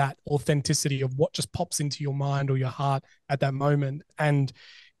that authenticity of what just pops into your mind or your heart at that moment. And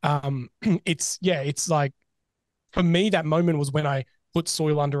it's like, for me, that moment was when I put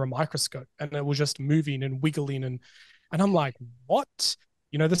soil under a microscope and it was just moving and wiggling and I'm like, what?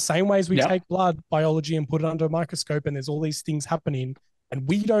 The same way as we take blood biology and put it under a microscope and there's all these things happening and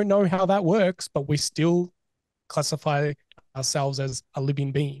we don't know how that works, but we still classify ourselves as a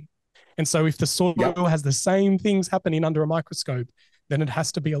living being. And so if the soil has the same things happening under a microscope, then it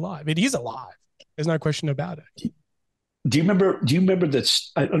has to be alive. It is alive. There's no question about it. Do you remember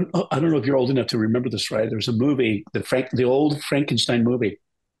this? I don't know if you're old enough to remember this, right? There's a movie, the old Frankenstein movie.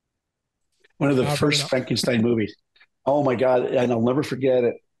 one of the No, probably first not. Frankenstein movies. Oh my God. And I'll never forget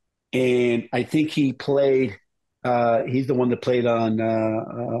it. And I think he played, he's the one that played on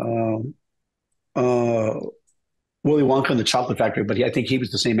Willy Wonka and the Chocolate Factory, but I think he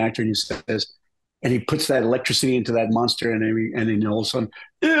was the same actor. And he says, and he puts that electricity into that monster, and then all of a sudden,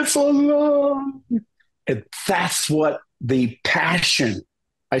 it's alive. And that's what the passion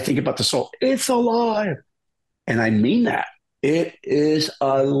I think about the soul. It's alive, and I mean that. It is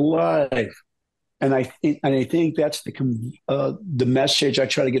alive, and I think that's the message I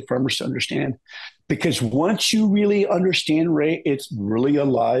try to get farmers to understand, because once you really understand, Ray, it's really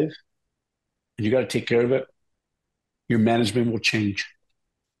alive, and you got to take care of it. Your management will change.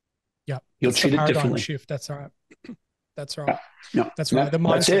 Yeah, You'll it's the treat it paradigm differently. shift. That's right. That's right. Yeah, no, That's right. The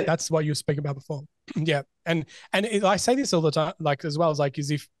that's mindset. it. That's what you were speaking about before. Yeah, I say this all the time, like as well as like as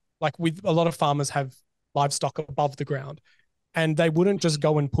if like with a lot of farmers have livestock above the ground, and they wouldn't just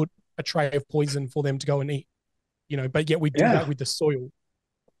go and put a tray of poison for them to go and eat, but yet we do Yeah, that with the soil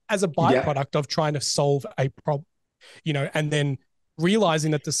as a yeah. byproduct of trying to solve a problem, and then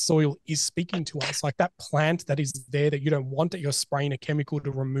realizing that the soil is speaking to us, like that plant that is there that you don't want, that you're spraying a chemical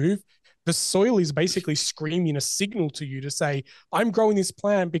to remove. The soil is basically screaming a signal to you to say, I'm growing this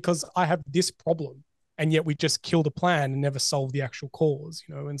plant because I have this problem. And yet we just kill the plant and never solve the actual cause,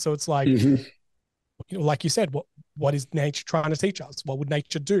 And so it's like, Hmm. like you said, what is nature trying to teach us? What would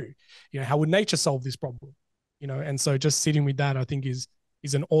nature do? How would nature solve this problem? And so just sitting with that, I think is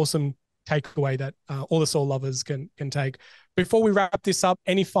an awesome takeaway that all the soil lovers can take. Before we wrap this up,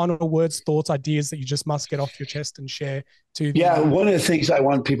 any final words, thoughts, ideas that you just must get off your chest and share to Yeah, the one of the things I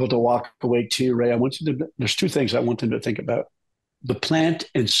want people to walk away to, Ray, there's two things I want them to think about. The plant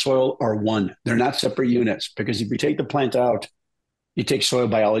and soil are one. They're not separate units, because if you take the plant out, you take soil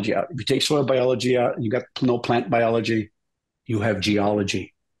biology out. If you take soil biology out and you got no plant biology, you have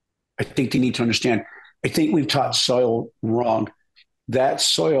geology. I think they need to understand. I think we've taught soil wrong. That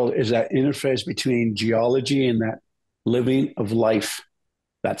soil is that interface between geology and that living of life,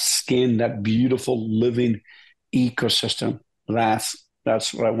 that skin, that beautiful living ecosystem. That's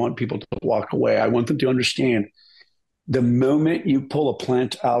what I want people to walk away. I want them to understand, the moment you pull a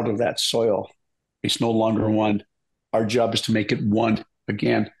plant out of that soil, it's no longer one. Our job is to make it one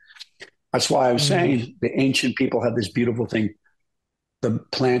again. That's why I was saying the ancient people have this beautiful thing. The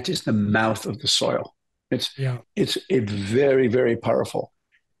plant is the mouth of the soil. It's yeah. it's very, very powerful.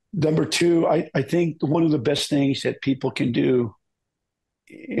 Number two, I think one of the best things that people can do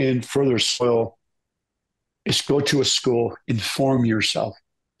in further soil is go to a school, inform yourself,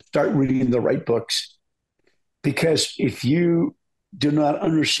 start reading the right books. Because if you do not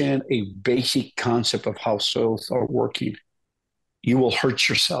understand a basic concept of how soils are working, you will hurt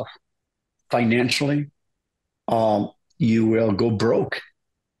yourself financially. You will go broke,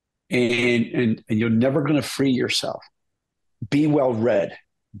 and you're never going to free yourself. Be well read.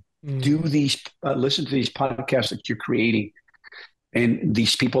 Do these listen to these podcasts that you're creating, and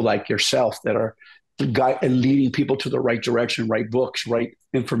these people like yourself that are the guy and leading people to the right direction, right books, right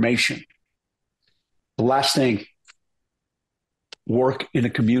information. The last thing, work in a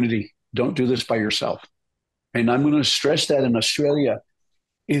community. Don't do this by yourself. And I'm going to stress that in Australia,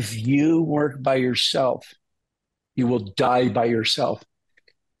 if you work by yourself, you will die by yourself.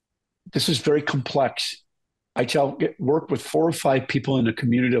 This is very complex. Work with 4 or 5 people in a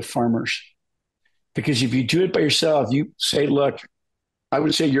community of farmers. Because if you do it by yourself, you say, look, I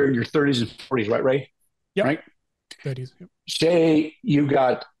would say you're in your 30s and 40s, right, Ray? Yep. Right? 30s. Yep. Say you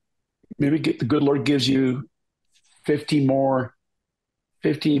got, the good Lord gives you 50 more,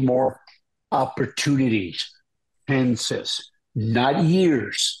 50 more opportunities, chances, not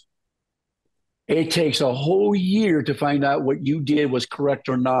years. It takes a whole year to find out what you did was correct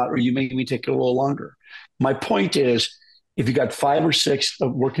or not, or you maybe take a little longer. My point is, if you got 5 or 6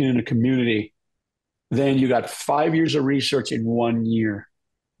 of working in a community, then you got 5 years of research in 1 year.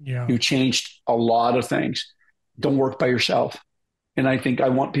 Yeah. You changed a lot of things. Don't work by yourself. And I think I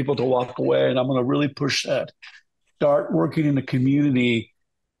want people to walk away, and I'm going to really push that. Start working in a community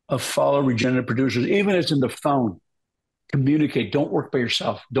of fellow regenerative producers, even if it's in the phone. Communicate. Don't work by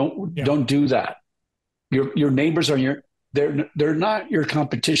yourself. Don't do that. Your neighbors are they're not your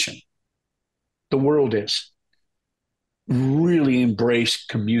competition. The world is. Really embrace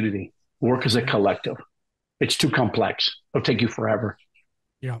community. Work as a collective. It's too complex. It'll take you forever.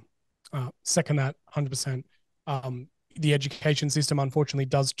 Yeah. Second that 100%. The education system, unfortunately,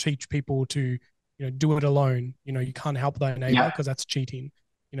 does teach people to, do it alone. You can't help thy neighbor because that's cheating,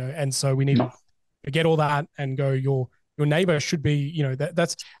 and so we need to No. forget all that and go, your neighbor should be,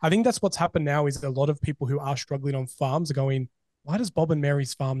 I think that's what's happened now is a lot of people who are struggling on farms are going, why does Bob and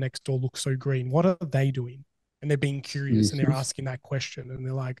Mary's farm next door look so green? What are they doing? And they're being curious and they're asking that question. And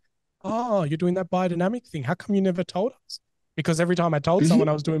they're like, oh, you're doing that biodynamic thing. How come you never told us? Because every time I told someone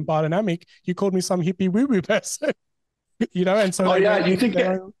I was doing biodynamic, you called me some hippie woo-woo person, And so you think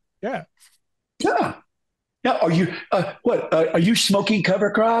that? Yeah. Yeah. Yeah. Are you, are you smoking cover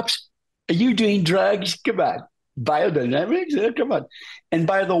crops? Are you doing drugs? Come on. Biodynamics? Come on. And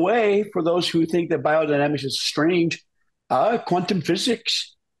by the way, for those who think that biodynamics is strange, quantum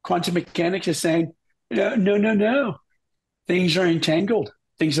physics, quantum mechanics is saying, no, no, no, no. Things are entangled.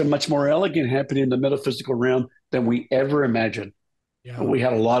 Things are much more elegant happening in the metaphysical realm than we ever imagined. Yeah. We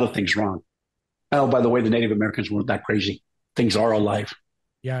had a lot of things wrong. Oh, by the way, the Native Americans weren't that crazy. Things are alive.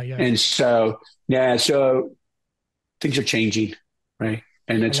 Yeah, yeah. And so things are changing, right?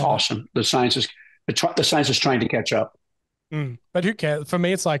 And it's awesome. The science is trying to catch up. But who cares? For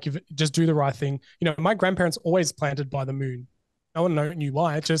me, it's like, if just do the right thing. My grandparents always planted by the moon. No one knew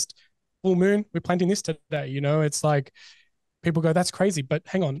why. It's just full moon. We're planting this today. It's like people go, that's crazy. But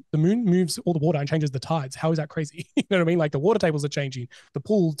hang on, the moon moves all the water and changes the tides. How is that crazy? You know what I mean? Like the water tables are changing. The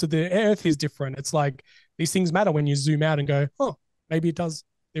pool to the earth is different. It's like these things matter when you zoom out and go, oh, maybe it does.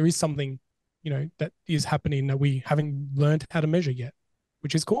 There is something, that is happening that we haven't learned how to measure yet,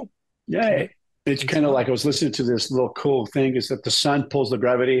 which is cool. Yeah. It's kind of like I was listening to this little cool thing is that the sun pulls the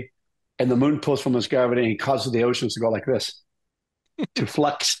gravity and the moon pulls from this gravity and causes the oceans to go like this, to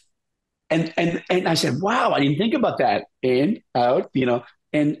flux. And I said, wow, I didn't think about that. In, out, and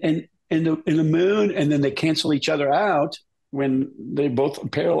the moon, and then they cancel each other out when they both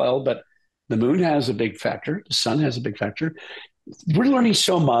parallel, but the moon has a big factor. The sun has a big factor. We're learning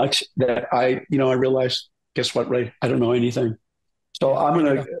so much that I realized, guess what, Ray? I don't know anything. So I'm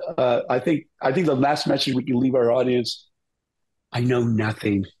going to, I think the last message we can leave our audience, I know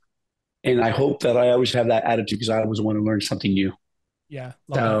nothing. And I hope that I always have that attitude because I always want to learn something new. Yeah.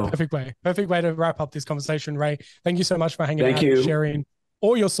 Love that. Perfect way to wrap up this conversation, Ray. Thank you so much for hanging out and sharing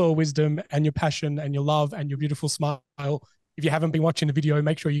all your soil wisdom and your passion and your love and your beautiful smile. If you haven't been watching the video,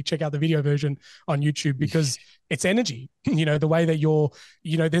 make sure you check out the video version on YouTube because it's energy. The way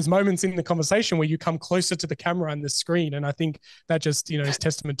that there's moments in the conversation where you come closer to the camera and the screen. And I think that just, is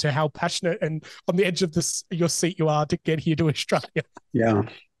testament to how passionate and on the edge of your seat you are to get here to Australia. Yeah.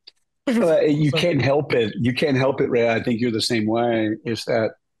 You can't help it. You can't help it, Ray. I think you're the same way. Is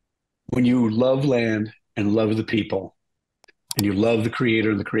that when you love land and love the people and you love the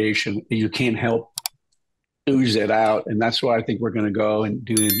creator and the creation, you can't help ooze it out. And that's why I think we're going to go and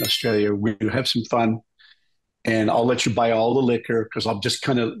do in Australia. We have some fun and I'll let you buy all the liquor because I'll just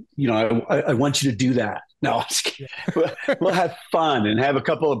kind of, I want you to do that. No, we'll have fun and have a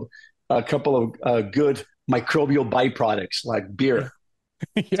couple of good microbial byproducts like beer.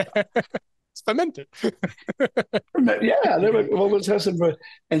 Yeah. It's fermented. Yeah, let's have some fun.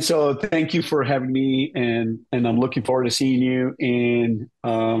 And so thank you for having me and I'm looking forward to seeing you in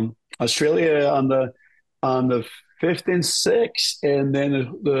Australia on the 5th and 6th, and then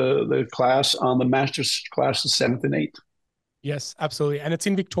the class on the master's class, the 7th and 8th. Yes, absolutely. And it's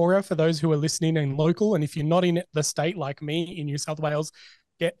in Victoria for those who are listening and local. And if you're not in the state like me in New South Wales,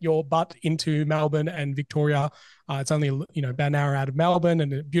 get your butt into Melbourne and Victoria. It's only about an hour out of Melbourne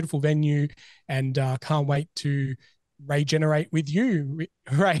and a beautiful venue. And can't wait to regenerate with you,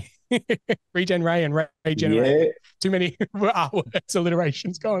 Ray. Regen Ray and Regenerate. Yeah. Too many words,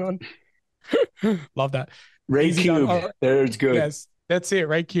 alliterations going on. Love that. Ray Easy Cubed. There's good. Yes, that's it.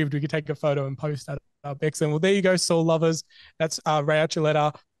 Ray Cubed. We could take a photo and post that up. Excellent. Well, there you go, soul lovers. That's Ray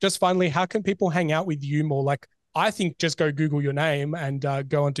Archuleta. Just finally, how can people hang out with you more? Like, I think just go Google your name and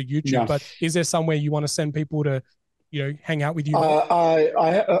go onto YouTube. Yeah. But is there somewhere you want to send people to, hang out with you?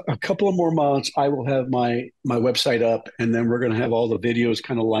 I a couple of more months. I will have my website up, and then we're going to have all the videos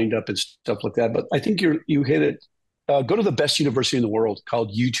kind of lined up and stuff like that. But I think you hit it. Go to the best university in the world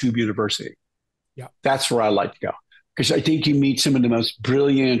called YouTube University. Yeah, that's where I like to go because I think you meet some of the most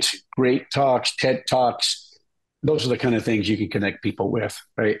brilliant, great talks, TED Talks. Those are the kind of things you can connect people with,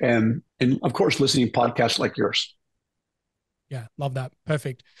 right? And of course, listening to podcasts like yours. Yeah, love that.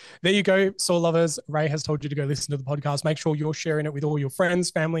 Perfect. There you go, soul lovers. Ray has told you to go listen to the podcast. Make sure you're sharing it with all your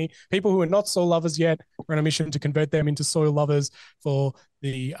friends, family, people who are not soul lovers yet. We're on a mission to convert them into soil lovers for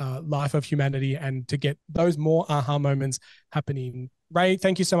the life of humanity and to get those more aha moments happening. Ray,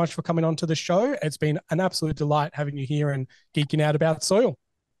 thank you so much for coming on to the show. It's been an absolute delight having you here and geeking out about soil.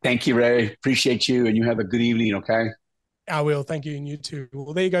 Thank you, Ray. Appreciate you, and you have a good evening, okay? I will. Thank you. And you too.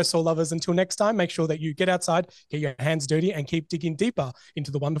 Well, there you go, soul lovers. Until next time, make sure that you get outside, get your hands dirty, and keep digging deeper into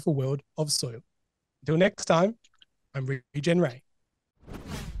the wonderful world of soil. Until next time, I'm Regen Ray.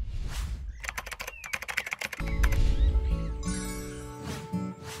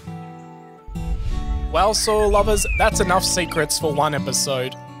 Well, soil lovers, that's enough secrets for one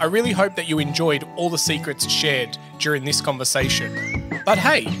episode. I really hope that you enjoyed all the secrets shared during this conversation. But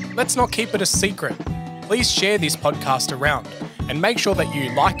hey, let's not keep it a secret. Please share this podcast around and make sure that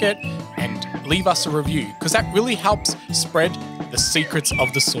you like it and leave us a review, because that really helps spread the secrets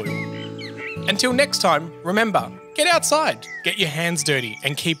of the soil. Until next time, remember, get outside, get your hands dirty,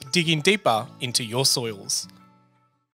 and keep digging deeper into your soils.